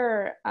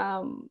they're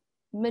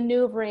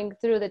maneuvering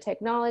through the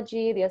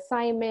technology, the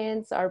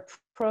assignments, our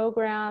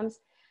programs,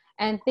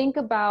 and think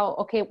about,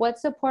 okay, what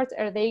supports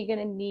are they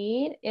gonna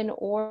need in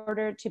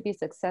order to be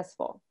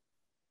successful?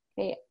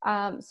 Okay,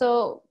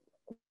 so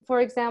for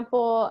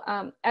example,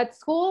 at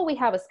school, we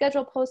have a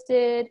schedule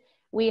posted,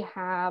 we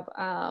have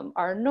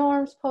our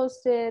norms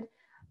posted,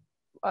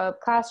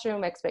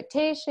 classroom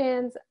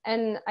expectations,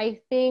 and I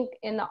think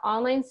in the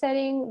online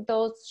setting,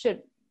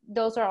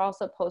 those are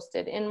also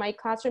posted. In my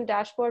classroom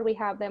dashboard, we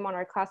have them on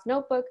our class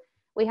notebook.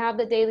 We have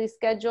the daily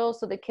schedule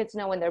so the kids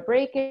know when their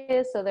break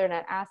is, so they're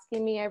not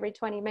asking me every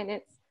 20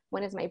 minutes,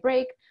 when is my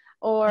break?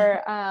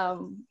 Or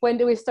when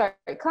do we start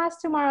class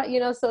tomorrow? You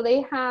know, so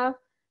they have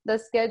the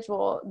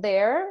schedule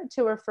there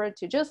to refer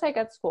to, just like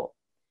at school.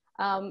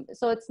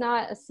 So it's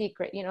not a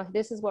secret, you know,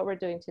 this is what we're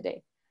doing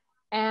today.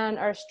 And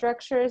our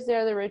structures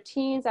there, the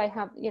routines, I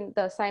have, you know,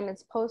 the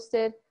assignments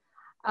posted.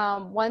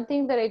 One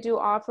thing that I do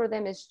offer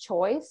them is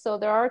choice. So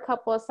there are a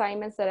couple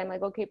assignments that I'm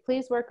like, okay,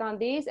 please work on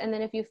these. And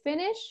then if you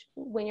finish,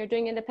 when you're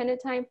doing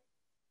independent time,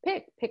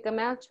 pick a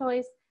math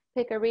choice,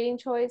 pick a reading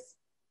choice.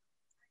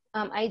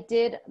 I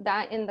did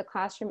that in the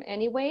classroom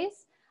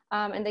anyways.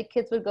 And the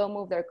kids would go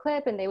move their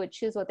clip and they would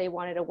choose what they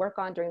wanted to work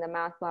on during the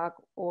math block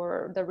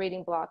or the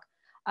reading block.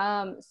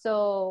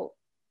 So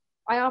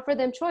I offer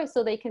them choice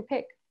so they can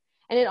pick.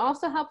 And it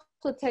also helps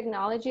with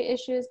technology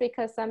issues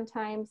because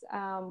sometimes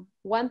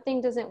one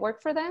thing doesn't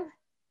work for them.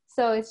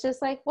 So it's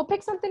just like, well,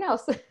 pick something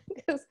else.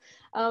 Because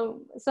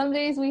some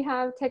days we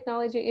have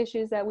technology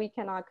issues that we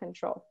cannot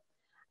control.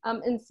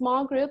 In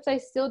small groups, I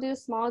still do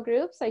small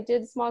groups. I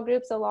did small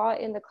groups a lot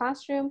in the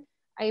classroom.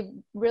 I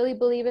really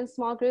believe in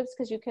small groups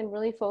because you can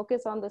really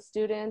focus on the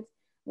students,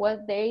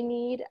 what they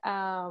need,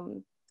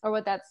 or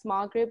what that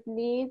small group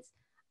needs.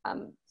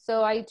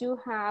 So I do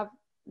have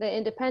the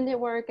independent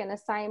work and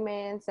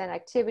assignments and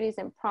activities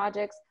and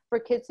projects for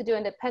kids to do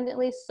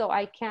independently, so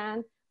I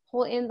can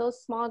pull in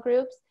those small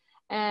groups.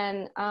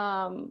 And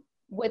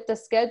with the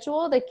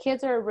schedule, the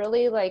kids are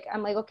really like,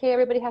 I'm like, okay,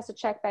 everybody has to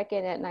check back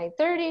in at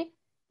 9:30.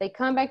 They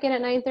come back in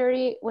at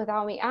 9:30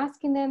 without me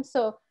asking them.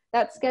 So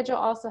that schedule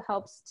also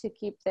helps to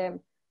keep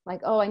them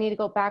like, oh, I need to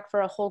go back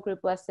for a whole group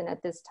lesson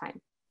at this time.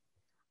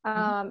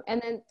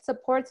 And then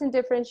supports and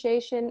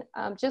differentiation,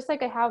 just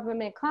like I have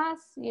them in class,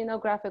 you know,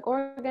 graphic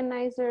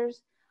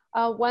organizers.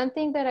 One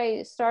thing that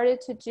I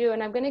started to do,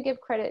 and I'm going to give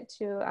credit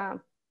to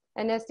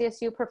an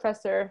SDSU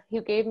professor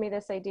who gave me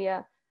this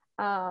idea,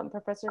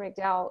 Professor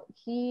McDowell.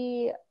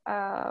 He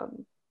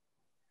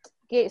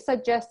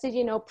suggested,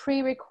 you know,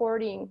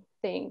 pre-recording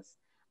things.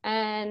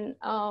 And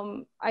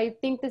I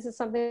think this is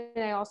something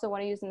that I also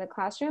want to use in the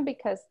classroom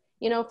because,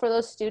 you know, for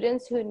those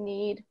students who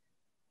need,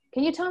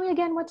 can you tell me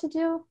again what to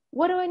do?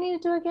 What do I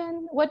need to do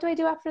again? What do I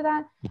do after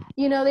that?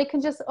 You know, they can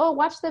just, oh,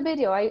 watch the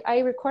video. I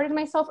recorded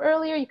myself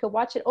earlier. You could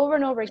watch it over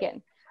and over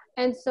again.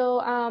 And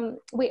so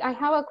I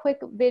have a quick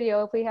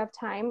video if we have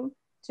time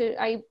to,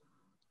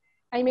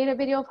 I made a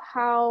video of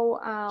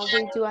how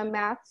we do a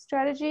math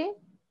strategy.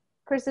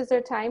 Chris, is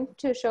there time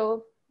to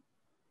show?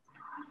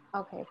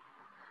 Okay.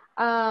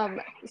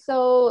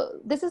 So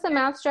this is a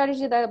math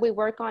strategy that we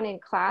work on in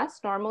class.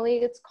 Normally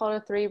it's called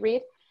a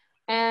 3-read.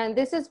 And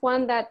this is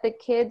one that the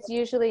kids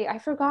usually, I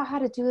forgot how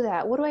to do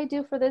that. What do I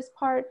do for this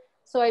part?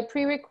 So I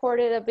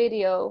pre-recorded a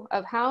video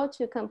of how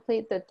to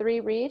complete the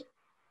 3-read.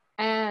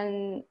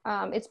 And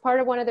it's part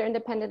of one of their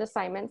independent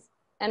assignments.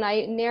 And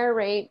I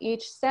narrate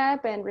each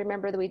step and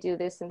remember that we do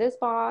this in this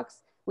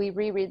box. We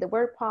reread the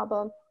word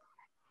problem.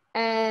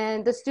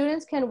 And the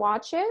students can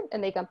watch it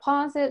and they can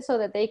pause it so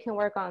that they can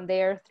work on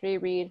their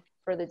 3-read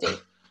for the day.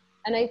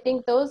 And I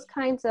think those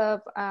kinds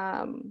of,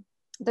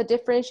 the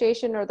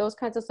differentiation or those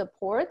kinds of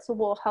supports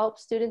will help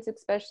students,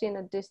 especially in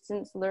a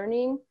distance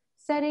learning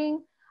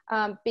setting,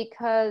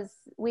 because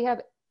we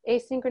have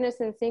asynchronous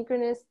and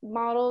synchronous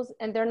models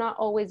and they're not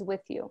always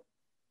with you.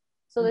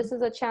 So this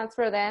is a chance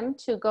for them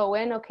to go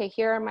in, okay,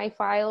 here are my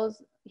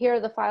files. Here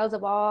are the files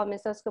of all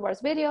Ms.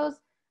 Escobar's videos.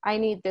 I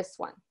need this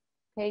one,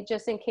 okay?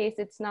 Just in case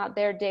it's not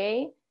their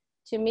day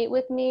to meet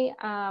with me,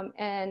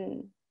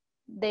 and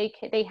they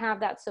have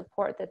that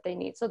support that they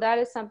need. So that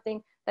is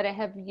something that I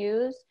have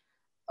used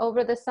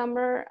over the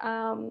summer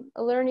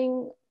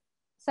learning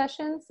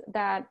sessions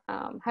that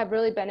have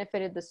really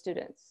benefited the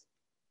students.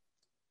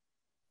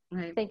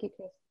 Right. Thank you,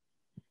 Chris.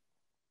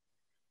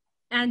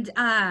 And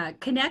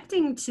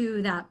connecting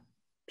to that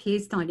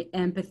piece on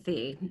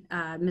empathy,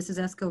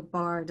 Mrs.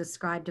 Escobar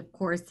described, of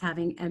course,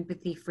 having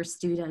empathy for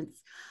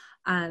students.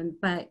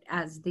 But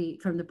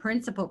from the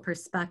principal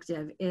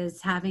perspective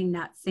is having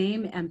that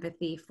same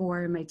empathy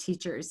for my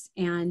teachers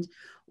and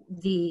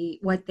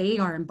what they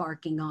are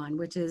embarking on,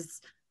 which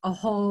is a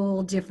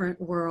whole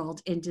different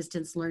world in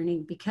distance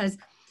learning. Because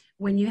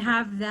when you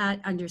have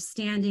that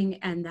understanding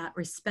and that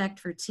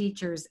respect for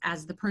teachers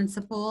as the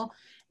principal,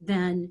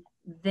 then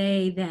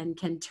they then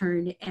can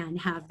turn and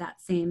have that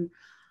same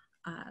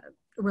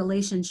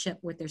relationship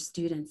with their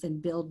students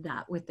and build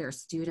that with their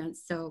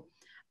students. So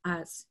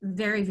it's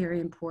very, very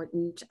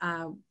important,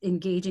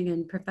 engaging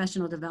in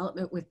professional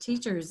development with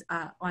teachers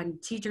on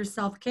teacher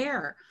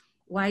self-care.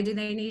 Why do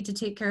they need to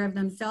take care of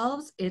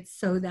themselves? It's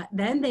so that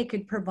then they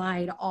could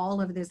provide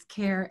all of this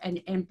care and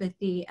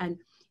empathy and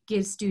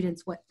give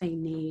students what they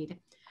need.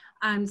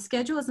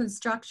 Schedules and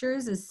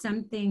structures is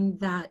something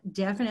that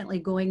definitely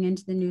going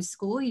into the new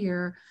school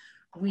year,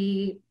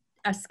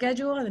 a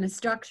schedule and a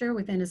structure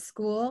within a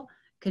school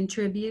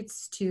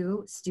contributes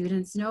to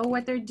students know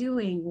what they're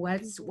doing,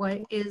 what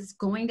is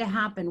going to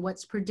happen,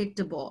 what's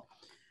predictable.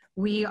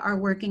 We are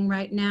working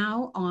right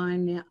now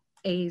on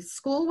a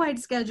school-wide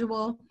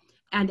schedule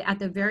and at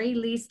the very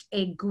least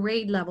a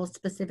grade level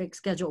specific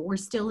schedule. We're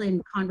still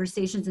in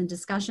conversations and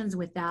discussions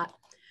with that.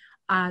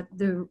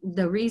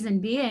 The reason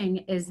being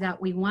is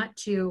that we want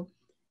to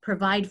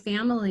provide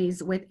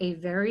families with a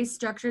very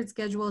structured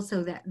schedule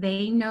so that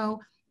they know,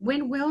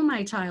 when will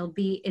my child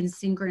be in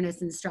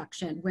synchronous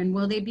instruction? When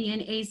will they be in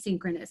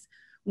asynchronous?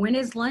 When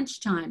is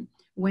lunchtime?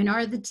 When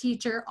are the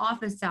teacher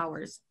office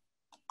hours?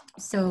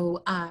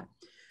 So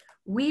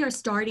we are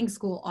starting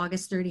school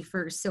August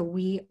 31st. So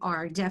we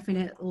are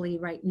definitely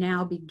right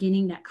now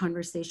beginning that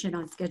conversation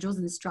on schedules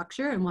and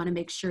structure and want to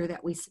make sure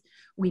that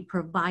we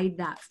provide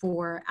that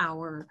for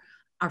our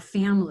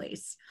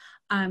families.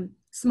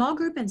 Small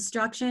group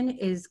instruction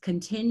is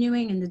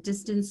continuing in the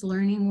distance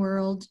learning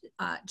world,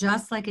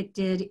 just like it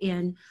did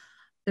in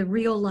the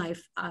real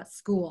life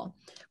school.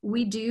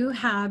 We do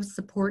have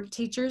support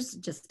teachers,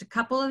 just a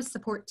couple of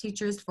support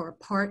teachers for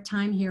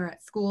part-time here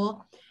at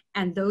school.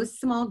 And those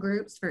small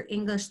groups for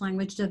English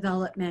language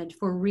development,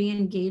 for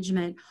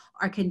re-engagement,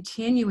 are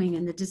continuing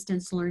in the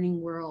distance learning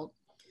world.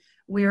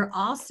 We're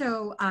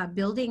also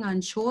building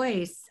on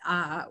choice.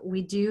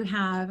 We do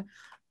have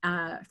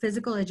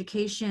physical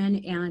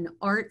education and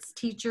arts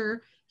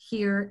teacher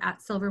here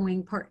at Silver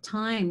Wing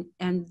part-time,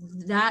 and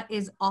that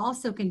is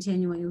also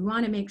continuing. We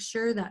want to make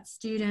sure that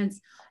students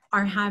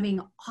are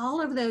having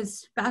all of those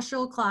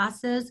special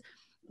classes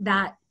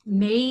that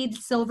made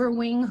Silver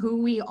Wing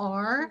who we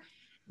are,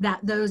 that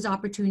those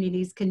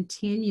opportunities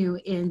continue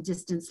in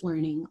distance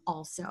learning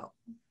also.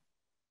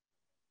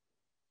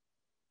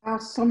 Wow,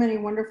 so many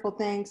wonderful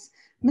things.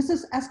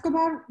 Mrs.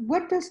 Escobar,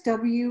 what does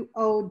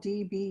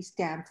WODB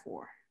stand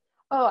for?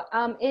 Oh,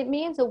 it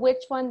means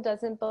which one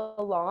doesn't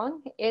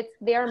belong.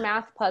 They are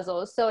math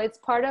puzzles. So it's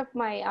part of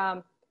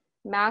my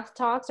math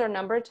talks or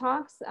number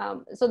talks.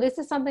 So this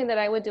is something that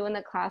I would do in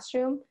the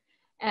classroom.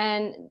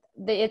 And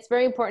it's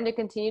very important to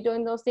continue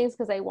doing those things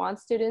because I want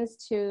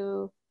students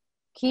to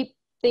keep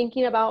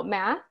thinking about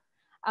math.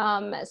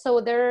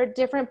 So there are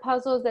different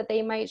puzzles that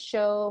they might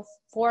show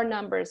four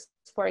numbers,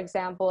 for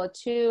example, a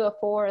 2, a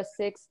 4, a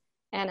 6,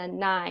 and a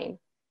 9.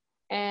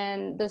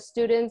 And the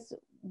students,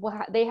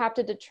 they have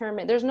to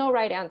determine, there's no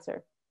right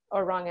answer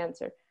or wrong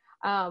answer,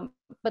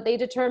 but they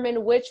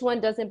determine which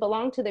one doesn't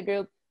belong to the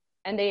group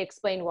and they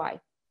explain why.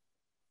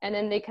 And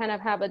then they kind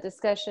of have a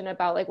discussion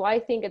about like, well, I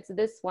think it's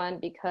this one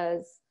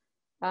because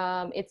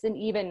it's an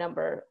even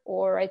number,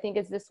 or I think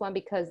it's this one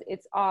because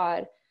it's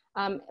odd.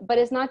 But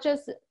it's not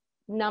just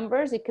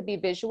numbers, it could be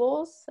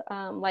visuals,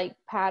 like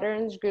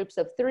patterns, groups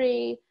of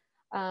 3,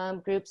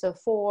 groups of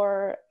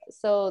 4.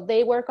 So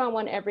they work on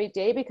one every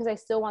day because I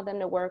still want them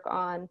to work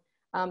on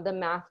the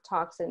math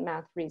talks and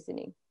math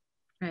reasoning.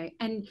 Right.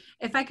 And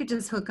if I could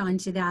just hook on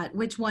to that,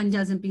 which one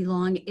doesn't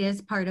belong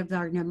is part of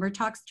our number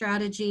talk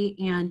strategy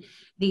and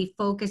the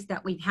focus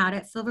that we've had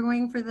at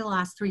Silverwing for the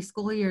last 3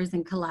 school years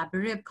in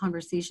collaborative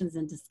conversations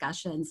and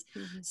discussions.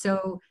 Mm-hmm.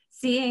 So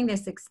seeing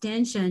this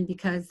extension,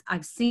 because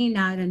I've seen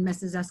that in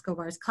Mrs.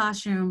 Escobar's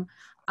classroom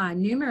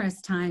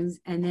numerous times,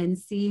 and then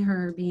see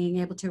her being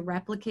able to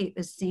replicate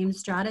the same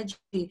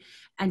strategy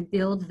and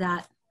build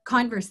that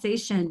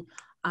conversation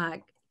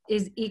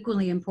is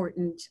equally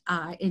important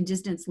in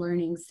distance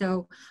learning.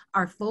 So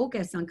our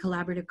focus on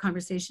collaborative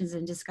conversations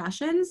and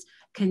discussions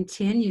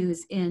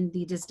continues in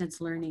the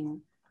distance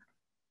learning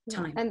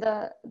time. And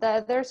the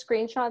other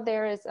screenshot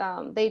there is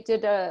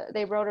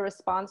they wrote a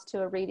response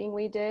to a reading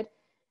we did.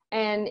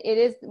 And it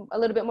is a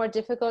little bit more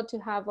difficult to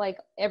have like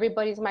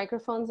everybody's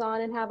microphones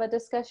on and have a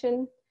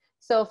discussion.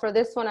 So for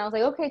this one, I was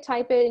like, okay,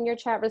 type it in your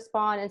chat,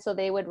 respond. And so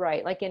they would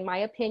write like, in my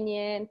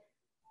opinion,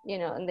 you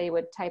know, and they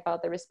would type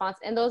out the response.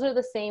 And those are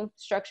the same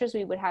structures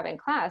we would have in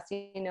class.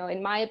 You know,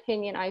 in my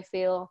opinion, I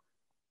feel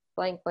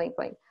blank, blank,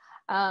 blank.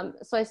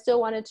 So I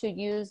still wanted to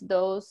use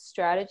those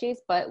strategies,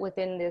 but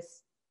within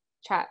this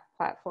chat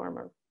platform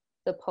or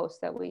the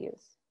post that we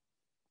use.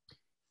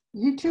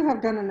 You two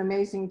have done an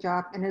amazing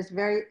job, and it's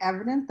very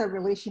evident the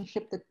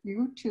relationship that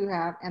you two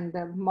have and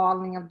the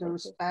modeling of the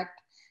respect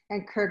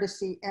and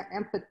courtesy and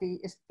empathy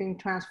is being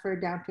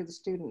transferred down to the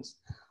students.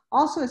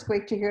 Also, it's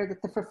great to hear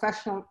that the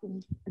professional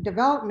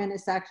development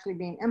is actually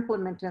being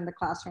implemented in the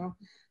classroom,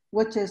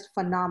 which is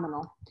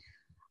phenomenal.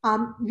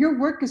 Your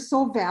work is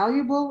so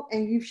valuable,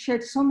 and you've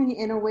shared so many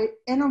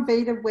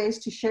innovative ways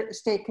to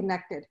stay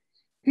connected,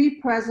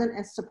 be present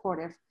and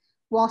supportive,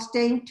 while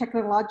staying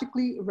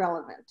technologically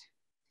relevant.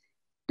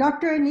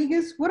 Dr.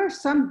 Iniguez, what are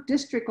some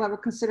district level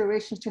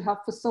considerations to help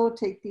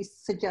facilitate these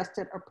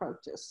suggested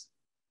approaches?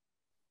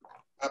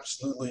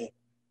 Absolutely.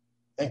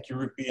 Thank you,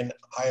 Rupi, and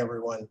hi,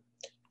 everyone.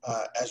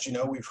 As you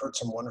know, we've heard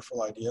some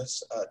wonderful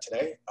ideas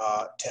today.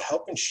 To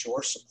help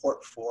ensure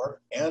support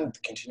for and the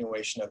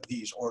continuation of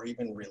these or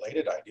even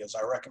related ideas,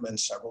 I recommend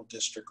several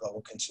district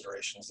level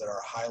considerations that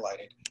are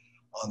highlighted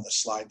on the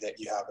slide that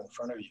you have in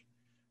front of you.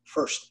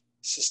 First,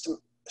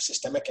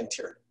 systemic and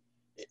tiered.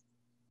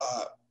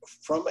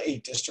 From a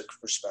district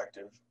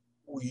perspective,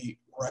 we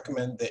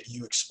recommend that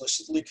you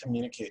explicitly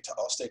communicate to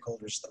all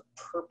stakeholders the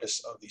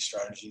purpose of these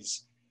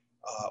strategies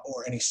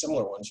or any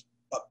similar ones,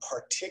 but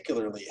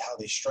particularly how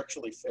they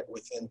structurally fit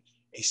within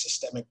a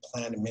systemic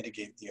plan to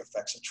mitigate the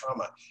effects of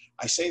trauma.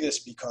 I say this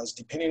because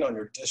depending on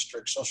your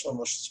district, social and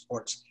emotional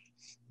supports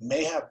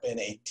may have been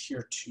a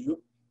tier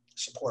 2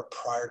 support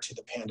prior to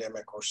the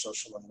pandemic or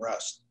social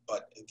unrest,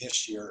 but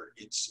this year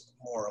it's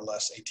more or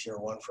less a tier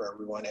 1 for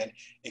everyone. And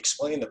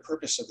explaining the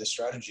purpose of the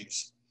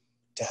strategies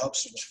to help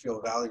students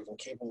feel valued and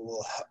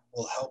capable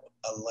will help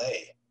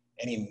allay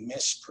any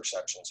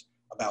misperceptions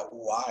about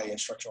why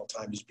instructional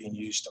time is being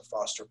used to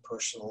foster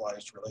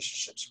personalized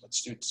relationships with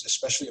students,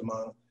 especially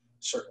among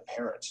certain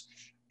parents.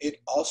 It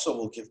also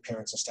will give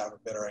parents and staff a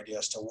better idea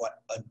as to what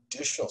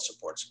additional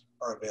supports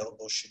are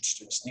available should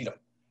students need them.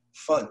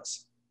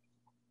 Funds.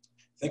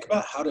 Think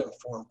about how to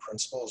inform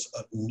principals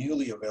of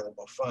newly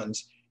available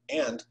funds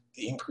and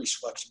the increased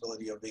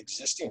flexibility of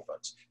existing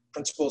funds.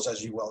 Principals,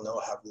 as you well know,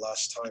 have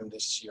less time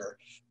this year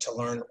to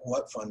learn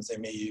what funds they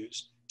may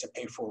use to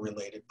pay for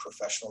related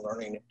professional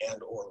learning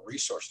and or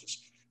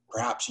resources.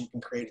 Perhaps you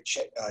can create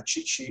a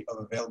cheat sheet of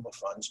available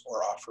funds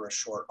or offer a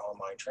short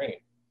online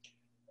training.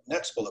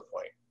 Next bullet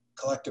point,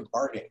 collective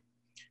bargaining.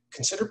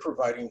 Consider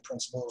providing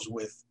principals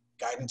with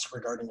guidance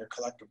regarding your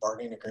collective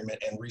bargaining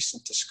agreement and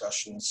recent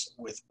discussions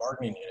with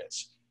bargaining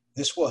units.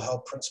 This will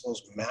help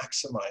principals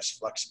maximize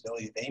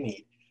flexibility they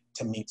need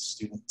to meet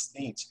students'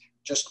 needs.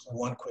 Just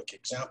one quick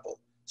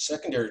example.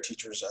 Secondary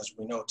teachers, as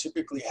we know,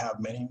 typically have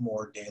many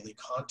more daily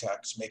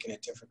contacts, making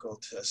it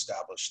difficult to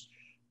establish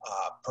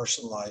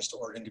personalized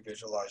or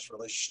individualized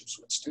relationships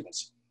with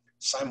students.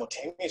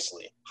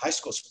 Simultaneously, high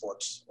school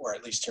sports, or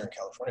at least here in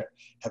California,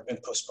 have been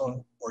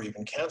postponed or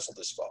even canceled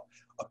this fall.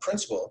 A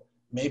principal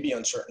may be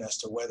uncertain as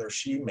to whether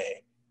she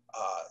may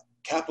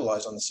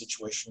capitalize on the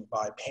situation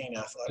by paying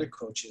athletic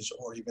coaches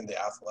or even the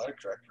athletic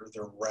director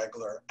their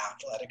regular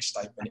athletic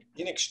stipend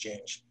in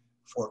exchange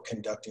for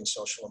conducting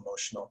social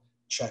emotional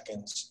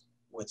check-ins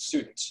with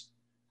students.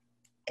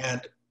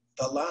 And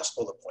the last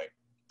bullet point,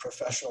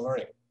 professional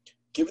learning.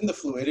 Given the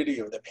fluidity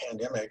of the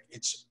pandemic,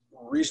 it's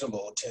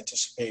reasonable to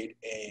anticipate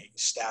a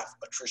staff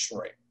attrition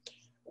rate.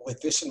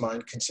 With this in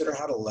mind, consider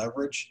how to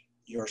leverage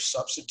your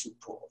substitute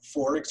pool.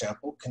 For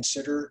example,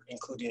 consider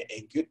including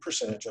a good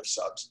percentage of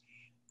subs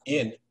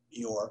in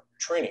your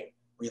training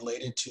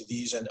related to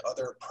these and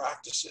other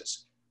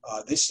practices.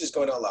 This is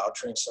going to allow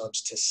trained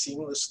subs to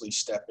seamlessly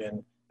step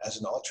in as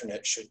an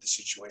alternate should the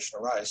situation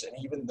arise. And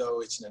even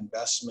though it's an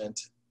investment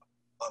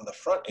on the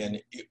front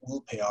end, it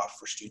will pay off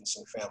for students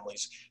and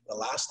families. The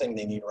last thing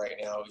they need right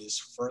now is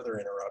further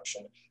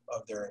interruption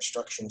of their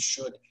instruction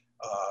should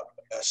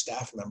a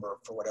staff member,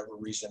 for whatever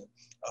reason,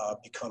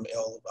 become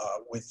ill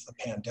with the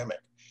pandemic.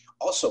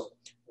 Also,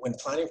 when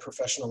planning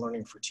professional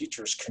learning for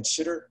teachers,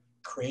 consider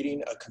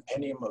creating a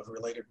compendium of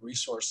related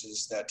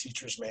resources that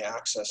teachers may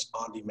access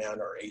on demand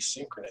or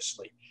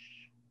asynchronously,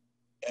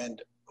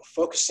 and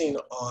focusing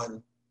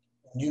on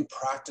new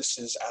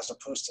practices as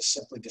opposed to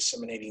simply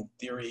disseminating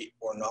theory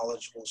or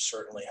knowledge will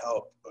certainly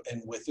help.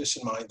 And with this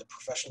in mind, the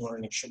professional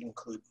learning should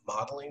include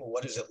modeling.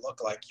 What does it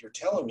look like? You're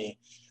telling me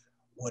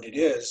what it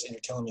is and you're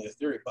telling me the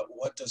theory, but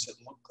what does it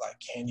look like?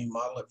 Can you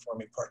model it for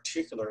me,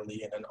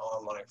 particularly in an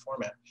online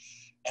format?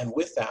 And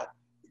with that,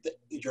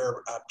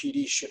 your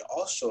PD should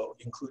also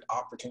include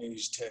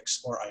opportunities to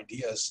explore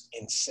ideas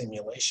in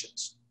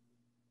simulations.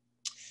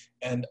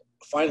 And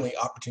finally,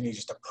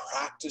 opportunities to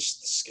practice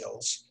the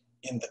skills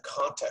in the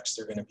context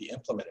they're going to be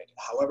implemented.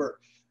 However,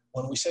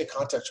 when we say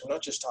context, we're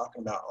not just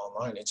talking about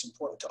online. It's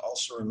important to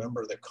also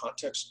remember that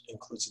context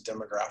includes the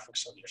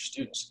demographics of your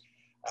students.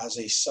 As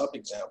a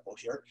sub-example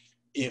here,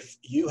 if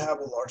you have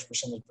a large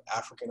percentage of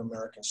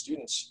African-American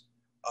students,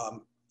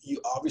 you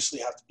obviously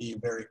have to be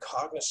very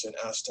cognizant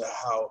as to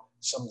how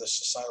some of the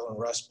societal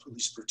unrest,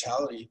 police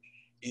brutality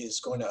is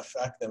going to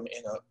affect them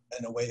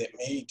in a way that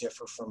may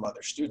differ from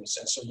other students.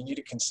 And so you need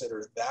to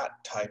consider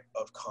that type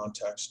of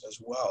context as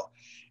well.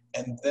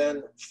 And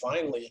then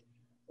finally,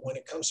 when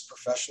it comes to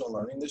professional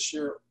learning this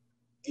year,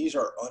 these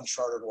are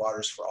uncharted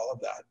waters for all of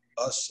that.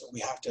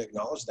 We have to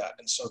acknowledge that.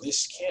 And so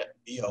this can't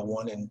be a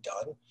one and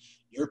done.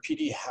 Your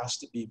PD has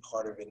to be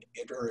part of an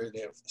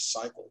iterative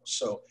cycle.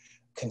 So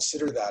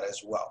consider that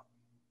as well.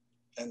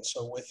 And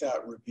so with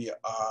that, Ruby,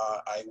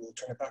 I will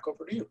turn it back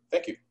over to you.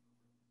 Thank you.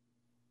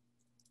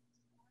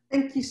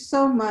 Thank you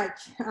so much,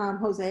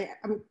 Jose.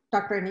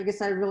 Dr.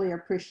 Anigas, I really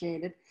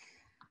appreciate it.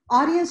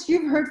 Audience,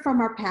 you've heard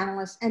from our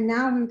panelists, and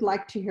now we'd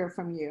like to hear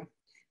from you.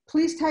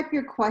 Please type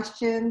your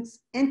questions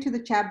into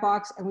the chat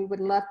box, and we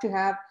would love to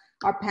have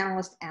our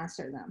panelists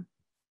answer them.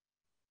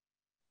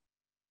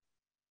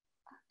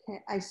 Okay,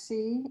 I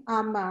see.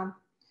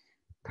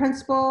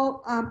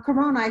 Principal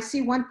Corona, I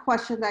see one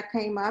question that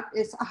came up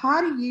is,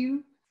 how do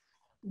you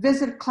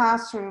visit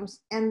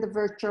classrooms in the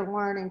virtual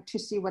learning to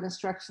see what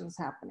instruction is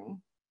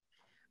happening?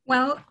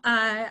 Well,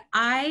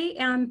 I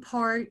am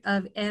part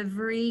of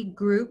every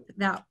group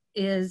that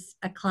is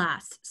a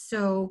class.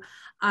 So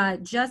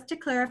just to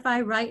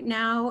clarify, right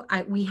now,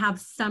 we have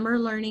summer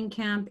learning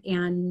camp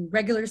and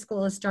regular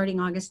school is starting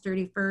August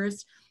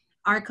 31st.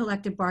 Our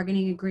collective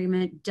bargaining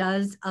agreement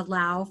does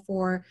allow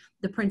for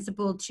the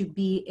principal to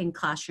be in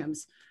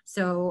classrooms.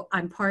 So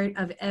I'm part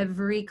of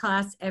every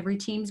class, every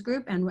teams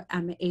group, and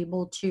I'm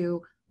able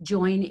to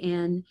join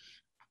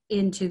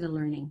into the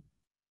learning.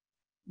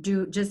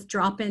 Just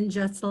drop in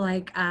just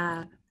like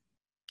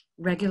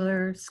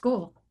regular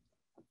school.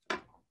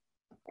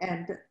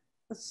 And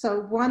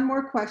so one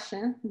more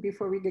question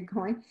before we get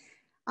going.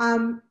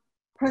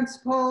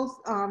 Principals,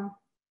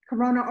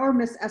 Corona or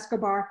Ms.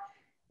 Escobar,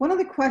 one of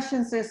the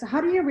questions is,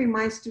 how do you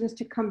remind students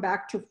to come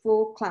back to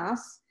full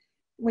class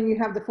when you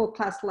have the full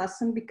class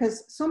lesson?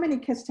 Because so many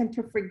kids tend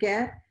to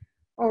forget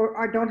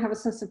or don't have a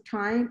sense of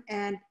time.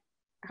 And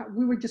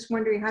we were just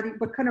wondering,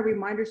 what kind of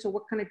reminders or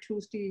what kind of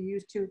tools do you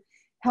use to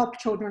help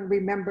children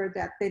remember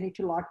that they need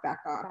to log back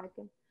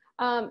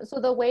on?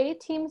 So the way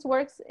Teams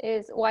works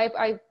is,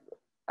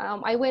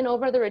 I went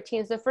over the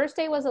routines. The first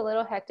day was a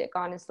little hectic,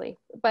 honestly,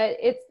 but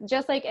it's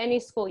just like any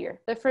school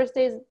year. The first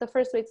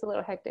week's a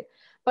little hectic,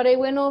 but I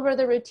went over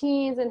the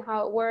routines and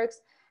how it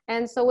works.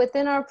 And so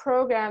within our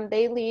program,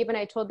 they leave and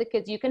I told the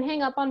kids, you can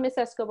hang up on Miss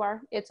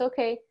Escobar. It's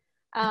okay.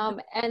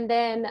 And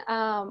then,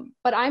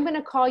 but I'm going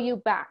to call you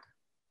back.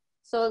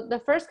 So the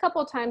first couple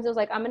of times it was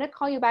like, I'm going to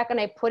call you back. And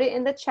I put it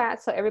in the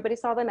chat so everybody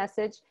saw the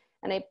message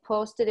and I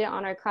posted it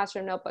on our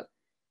classroom notebook.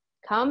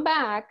 Come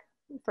back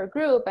for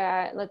group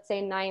at, let's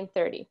say,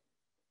 9:30.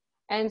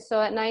 And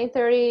so at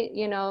 9:30,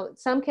 you know,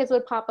 some kids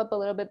would pop up a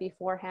little bit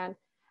beforehand,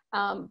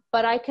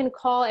 but I can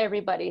call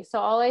everybody. So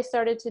all I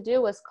started to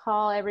do was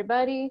call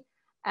everybody,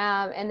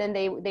 and then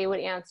they would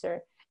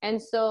answer.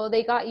 And so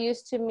they got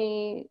used to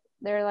me.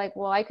 They're like,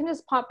 well, I can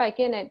just pop back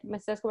in and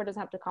Ms. Escobar doesn't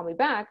have to call me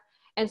back.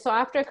 And so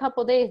after a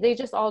couple of days, they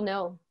just all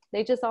know.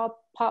 They just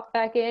all pop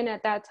back in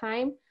at that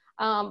time.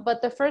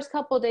 But the first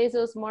couple of days, it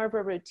was more of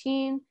a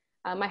routine.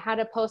 I had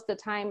to post the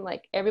time,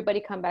 like everybody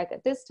come back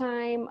at this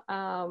time.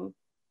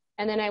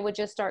 And then I would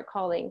just start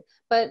calling.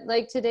 But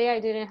like today, I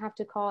didn't have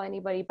to call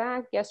anybody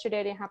back. Yesterday,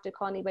 I didn't have to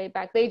call anybody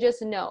back. They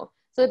just know.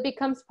 So it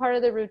becomes part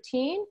of the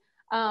routine.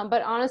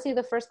 But honestly,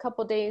 the first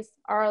couple of days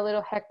are a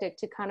little hectic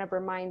to kind of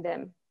remind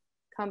them,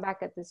 come back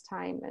at this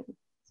time. And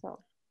so.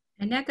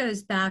 And that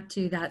goes back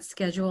to that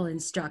schedule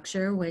and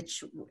structure,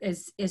 which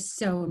is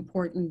so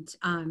important.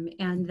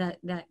 And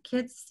that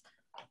kids,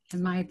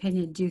 in my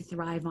opinion, do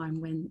thrive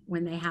on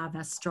when they have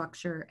a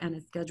structure and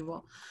a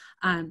schedule.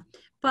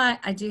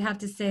 But I do have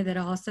to say that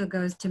also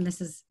goes to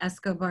Mrs.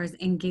 Escobar's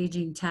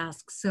engaging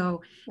tasks.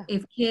 So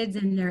if kids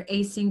in their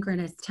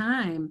asynchronous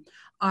time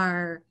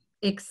are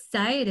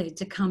excited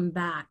to come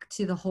back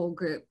to the whole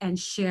group and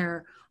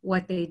share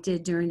what they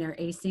did during their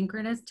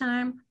asynchronous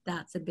time,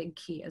 that's a big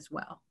key as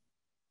well.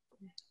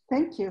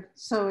 Thank you.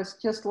 So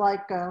it's just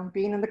like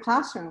being in the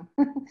classroom.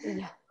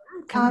 Yeah.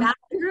 Come back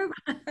to the group.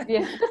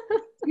 Yeah.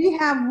 We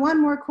have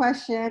one more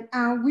question.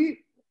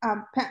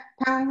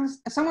 Panelists,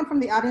 someone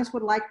from the audience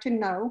would like to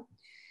know,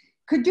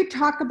 could you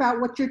talk about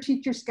what your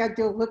teacher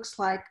schedule looks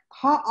like?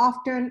 How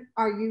often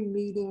are you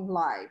meeting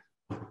live?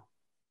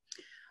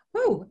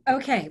 Oh,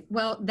 okay.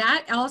 Well,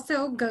 that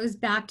also goes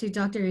back to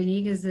Dr.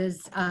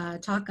 Iniguez's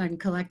talk on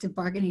collective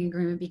bargaining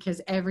agreement,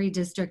 because every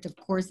district, of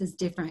course, is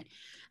different.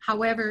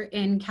 However,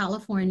 in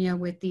California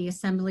with the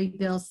Assembly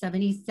Bill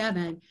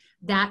 77,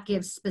 that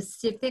gives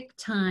specific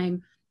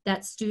time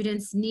that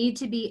students need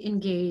to be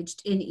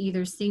engaged in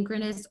either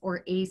synchronous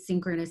or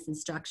asynchronous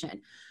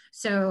instruction.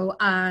 So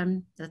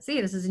let's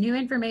see, this is new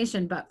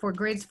information, but for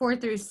grades 4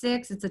 through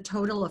 6, it's a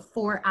total of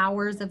 4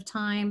 hours of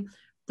time,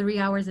 3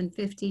 hours and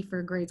 50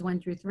 for grades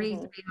 1 through 3,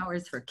 3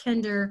 hours for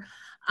kinder.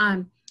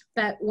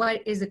 But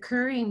what is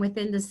occurring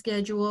within the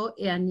schedule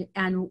and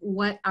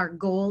what our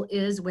goal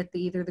is with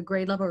either the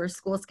grade level or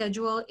school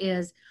schedule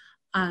is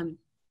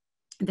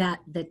that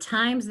the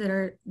times that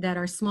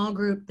are small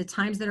group, the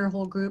times that are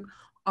whole group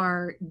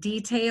are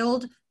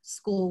detailed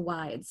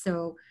school-wide.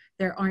 So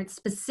there aren't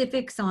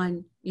specifics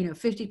on,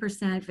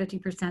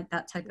 50%,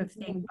 that type of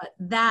thing, but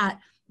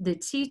that the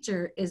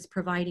teacher is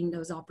providing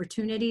those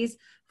opportunities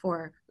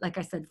for, like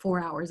I said,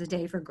 4 hours a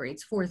day for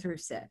grades 4 through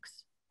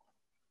 6.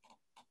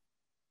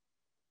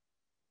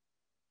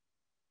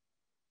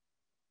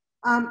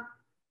 I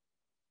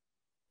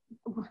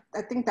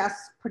think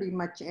that's pretty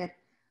much it.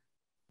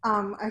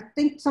 I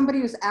think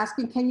somebody was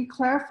asking, can you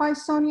clarify,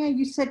 Sonia?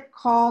 You said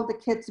call the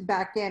kids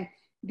back in.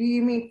 Do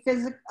you mean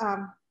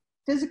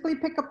physically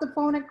pick up the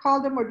phone and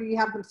call them, or do you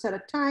have them set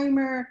a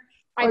timer?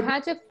 I've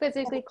had to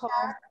physically call.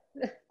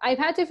 I've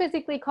had to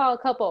physically call a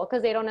couple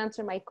because they don't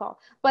answer my call.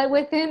 But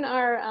within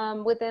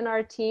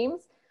our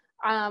teams,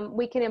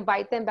 we can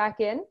invite them back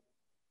in.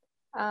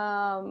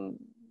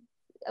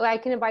 I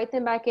can invite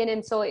them back in,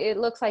 and so it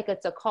looks like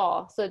it's a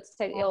call. So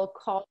it'll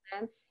call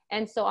them,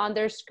 and so on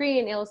their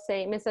screen it'll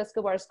say Miss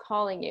Escobar is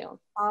calling you.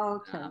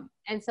 Okay.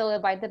 And so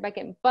invite them back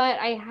in. But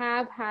I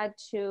have had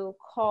to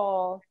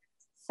call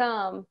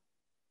some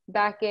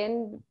back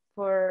in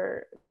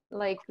for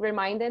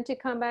remind them to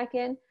come back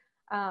in.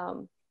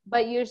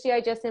 But usually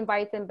I just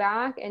invite them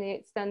back, and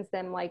it sends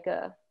them like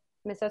a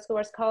Miss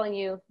Escobar's calling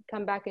you,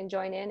 come back and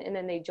join in, and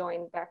then they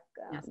join back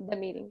the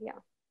meeting. Yeah.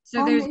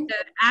 So there's the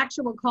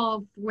actual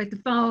call with the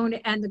phone,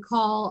 and the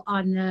call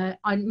on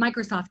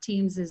Microsoft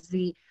Teams is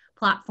the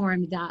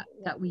platform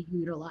that we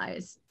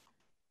utilize.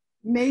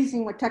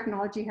 Amazing what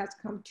technology has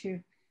come to.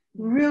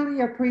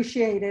 Really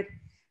appreciate it.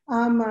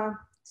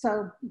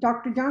 So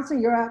Dr.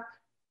 Johnson, you're up.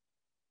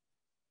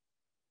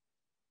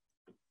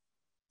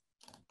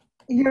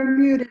 You're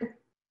muted.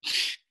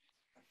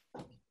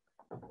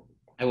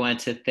 I want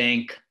to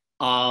thank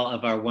all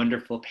of our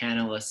wonderful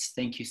panelists.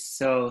 Thank you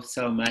so,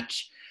 so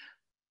much.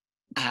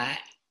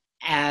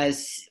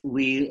 As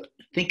we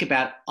think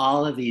about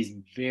all of these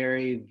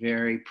very,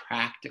 very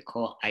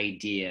practical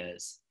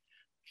ideas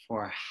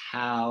for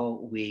how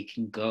we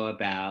can go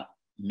about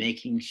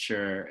making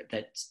sure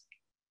that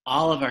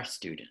all of our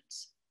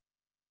students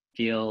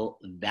feel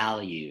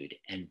valued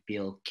and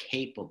feel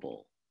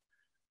capable,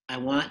 I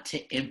want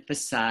to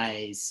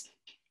emphasize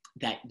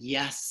that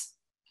yes,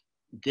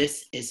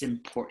 this is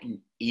important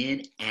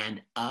in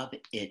and of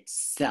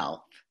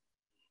itself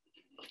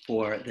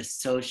for the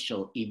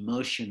social,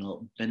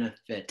 emotional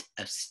benefit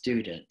of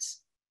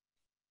students.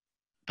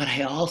 But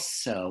I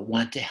also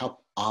want to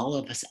help all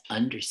of us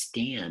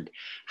understand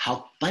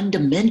how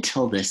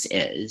fundamental this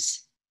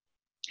is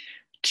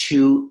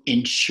to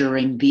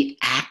ensuring the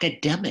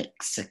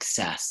academic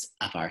success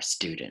of our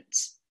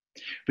students.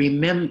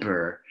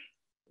 Remember,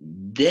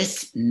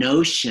 this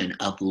notion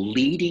of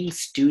leading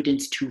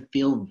students to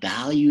feel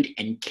valued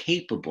and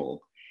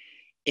capable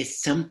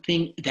is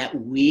something that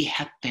we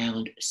have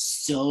found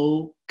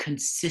so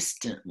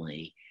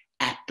consistently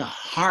at the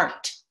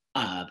heart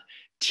of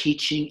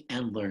teaching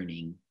and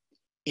learning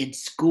in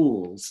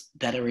schools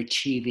that are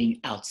achieving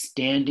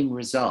outstanding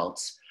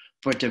results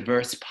for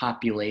diverse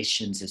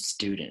populations of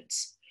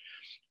students.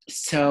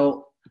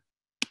 So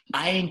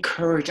I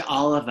encourage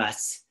all of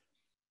us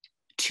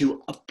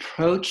to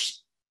approach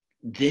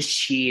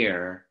this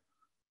year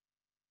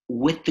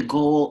with the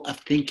goal of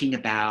thinking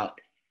about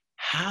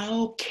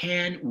how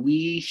can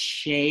we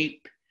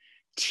shape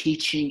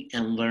teaching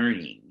and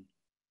learning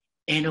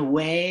in a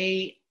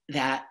way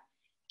that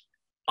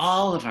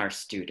all of our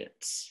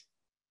students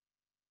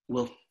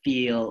will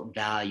feel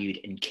valued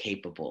and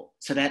capable,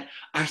 so that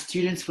our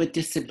students with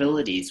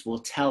disabilities will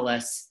tell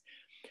us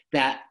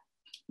that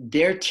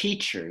their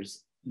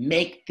teachers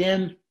make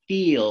them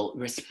feel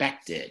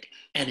respected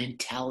and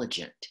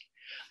intelligent.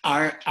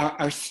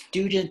 Our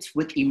students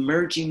with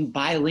emerging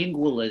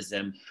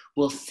bilingualism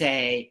will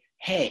say,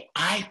 hey,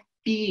 I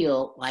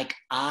feel like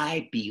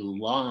I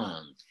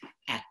belong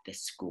at the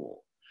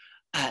school.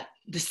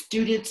 The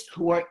students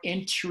who are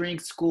entering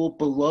school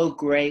below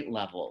grade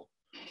level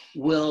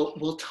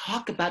will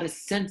talk about a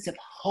sense of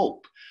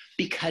hope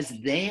because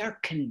they are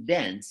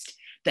convinced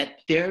that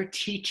their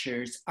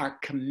teachers are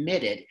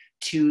committed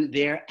to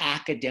their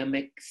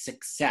academic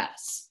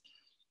success.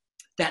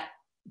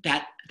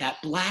 That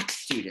Black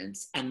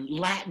students and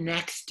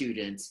Latinx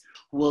students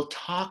will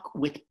talk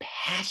with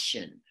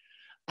passion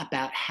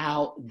about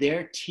how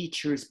their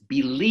teachers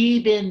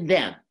believe in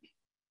them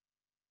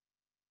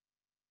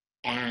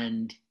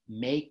and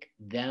make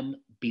them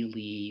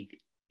believe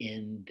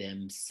in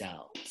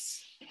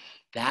themselves.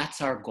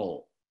 That's our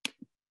goal.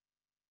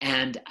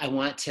 And I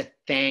want to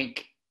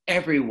thank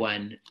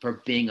everyone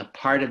for being a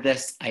part of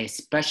this. I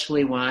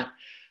especially want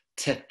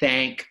to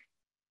thank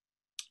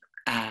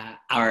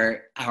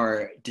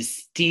our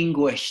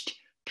distinguished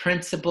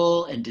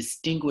principal and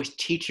distinguished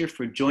teacher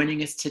for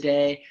joining us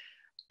today.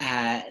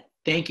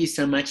 Thank you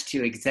so much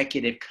to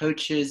executive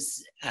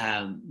coaches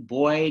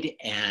Boyd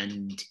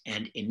and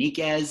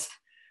Iniguez.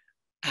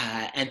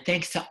 And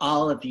thanks to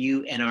all of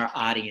you in our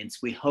audience.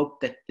 We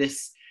hope that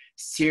this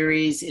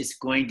series is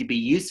going to be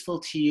useful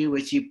to you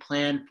as you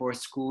plan for a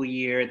school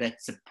year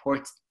that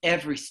supports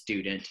every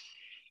student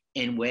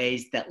in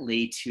ways that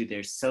lead to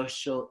their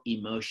social,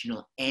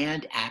 emotional,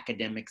 and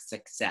academic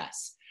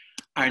success.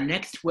 Our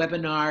next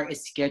webinar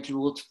is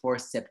scheduled for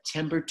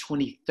September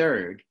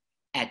 23rd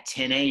at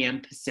 10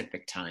 a.m.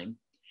 Pacific time.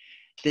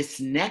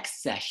 This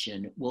next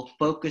session will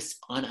focus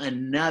on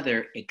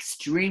another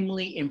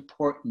extremely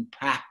important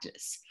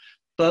practice,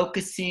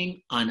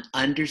 focusing on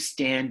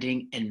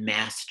understanding and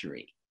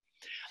mastery.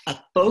 A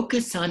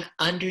focus on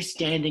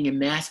understanding and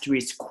mastery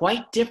is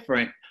quite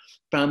different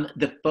from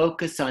the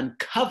focus on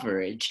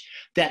coverage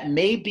that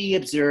may be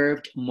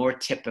observed more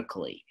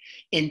typically.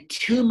 In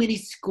too many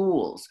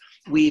schools,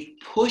 we've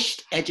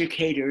pushed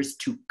educators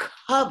to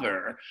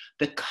cover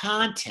the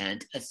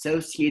content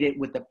associated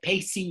with a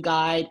pacing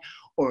guide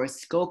or a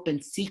scope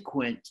and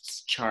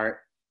sequence chart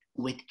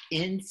with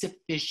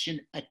insufficient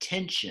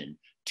attention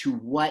to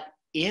what,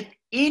 if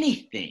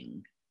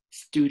anything,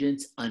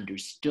 students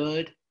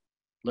understood,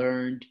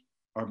 learned,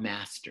 or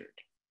mastered.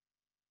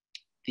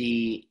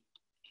 The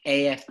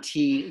AFT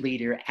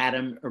leader,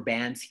 Adam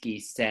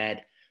Urbanski,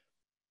 said,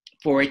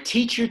 for a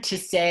teacher to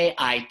say,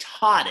 I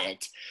taught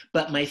it,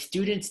 but my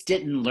students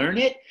didn't learn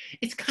it,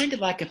 it's kind of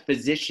like a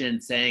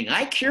physician saying,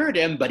 I cured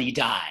him, but he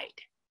died.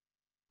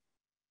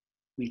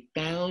 We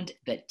found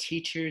that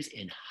teachers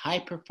in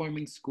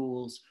high-performing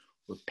schools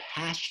were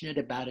passionate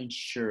about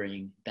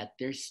ensuring that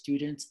their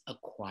students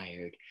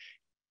acquired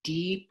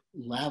deep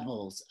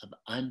levels of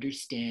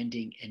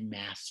understanding and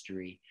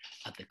mastery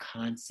of the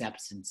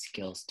concepts and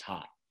skills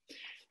taught.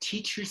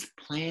 Teachers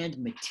planned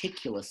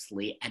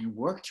meticulously and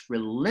worked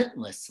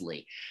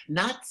relentlessly,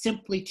 not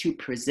simply to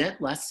present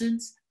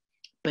lessons,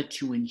 but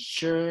to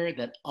ensure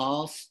that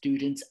all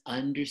students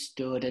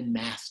understood and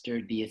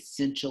mastered the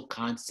essential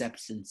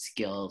concepts and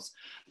skills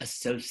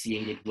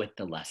associated with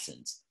the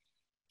lessons.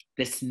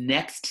 This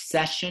next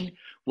session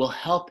will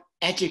help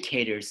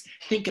educators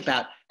think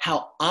about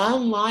how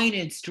online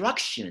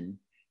instruction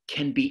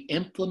can be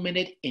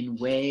implemented in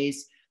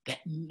ways that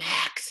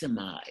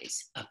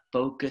maximize a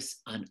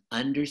focus on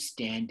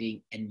understanding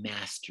and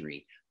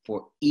mastery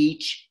for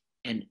each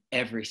and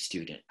every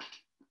student.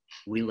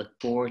 We look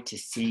forward to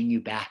seeing you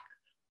back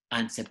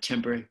on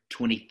September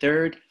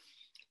 23rd.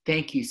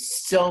 Thank you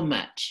so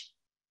much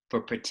for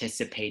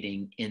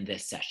participating in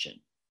this session.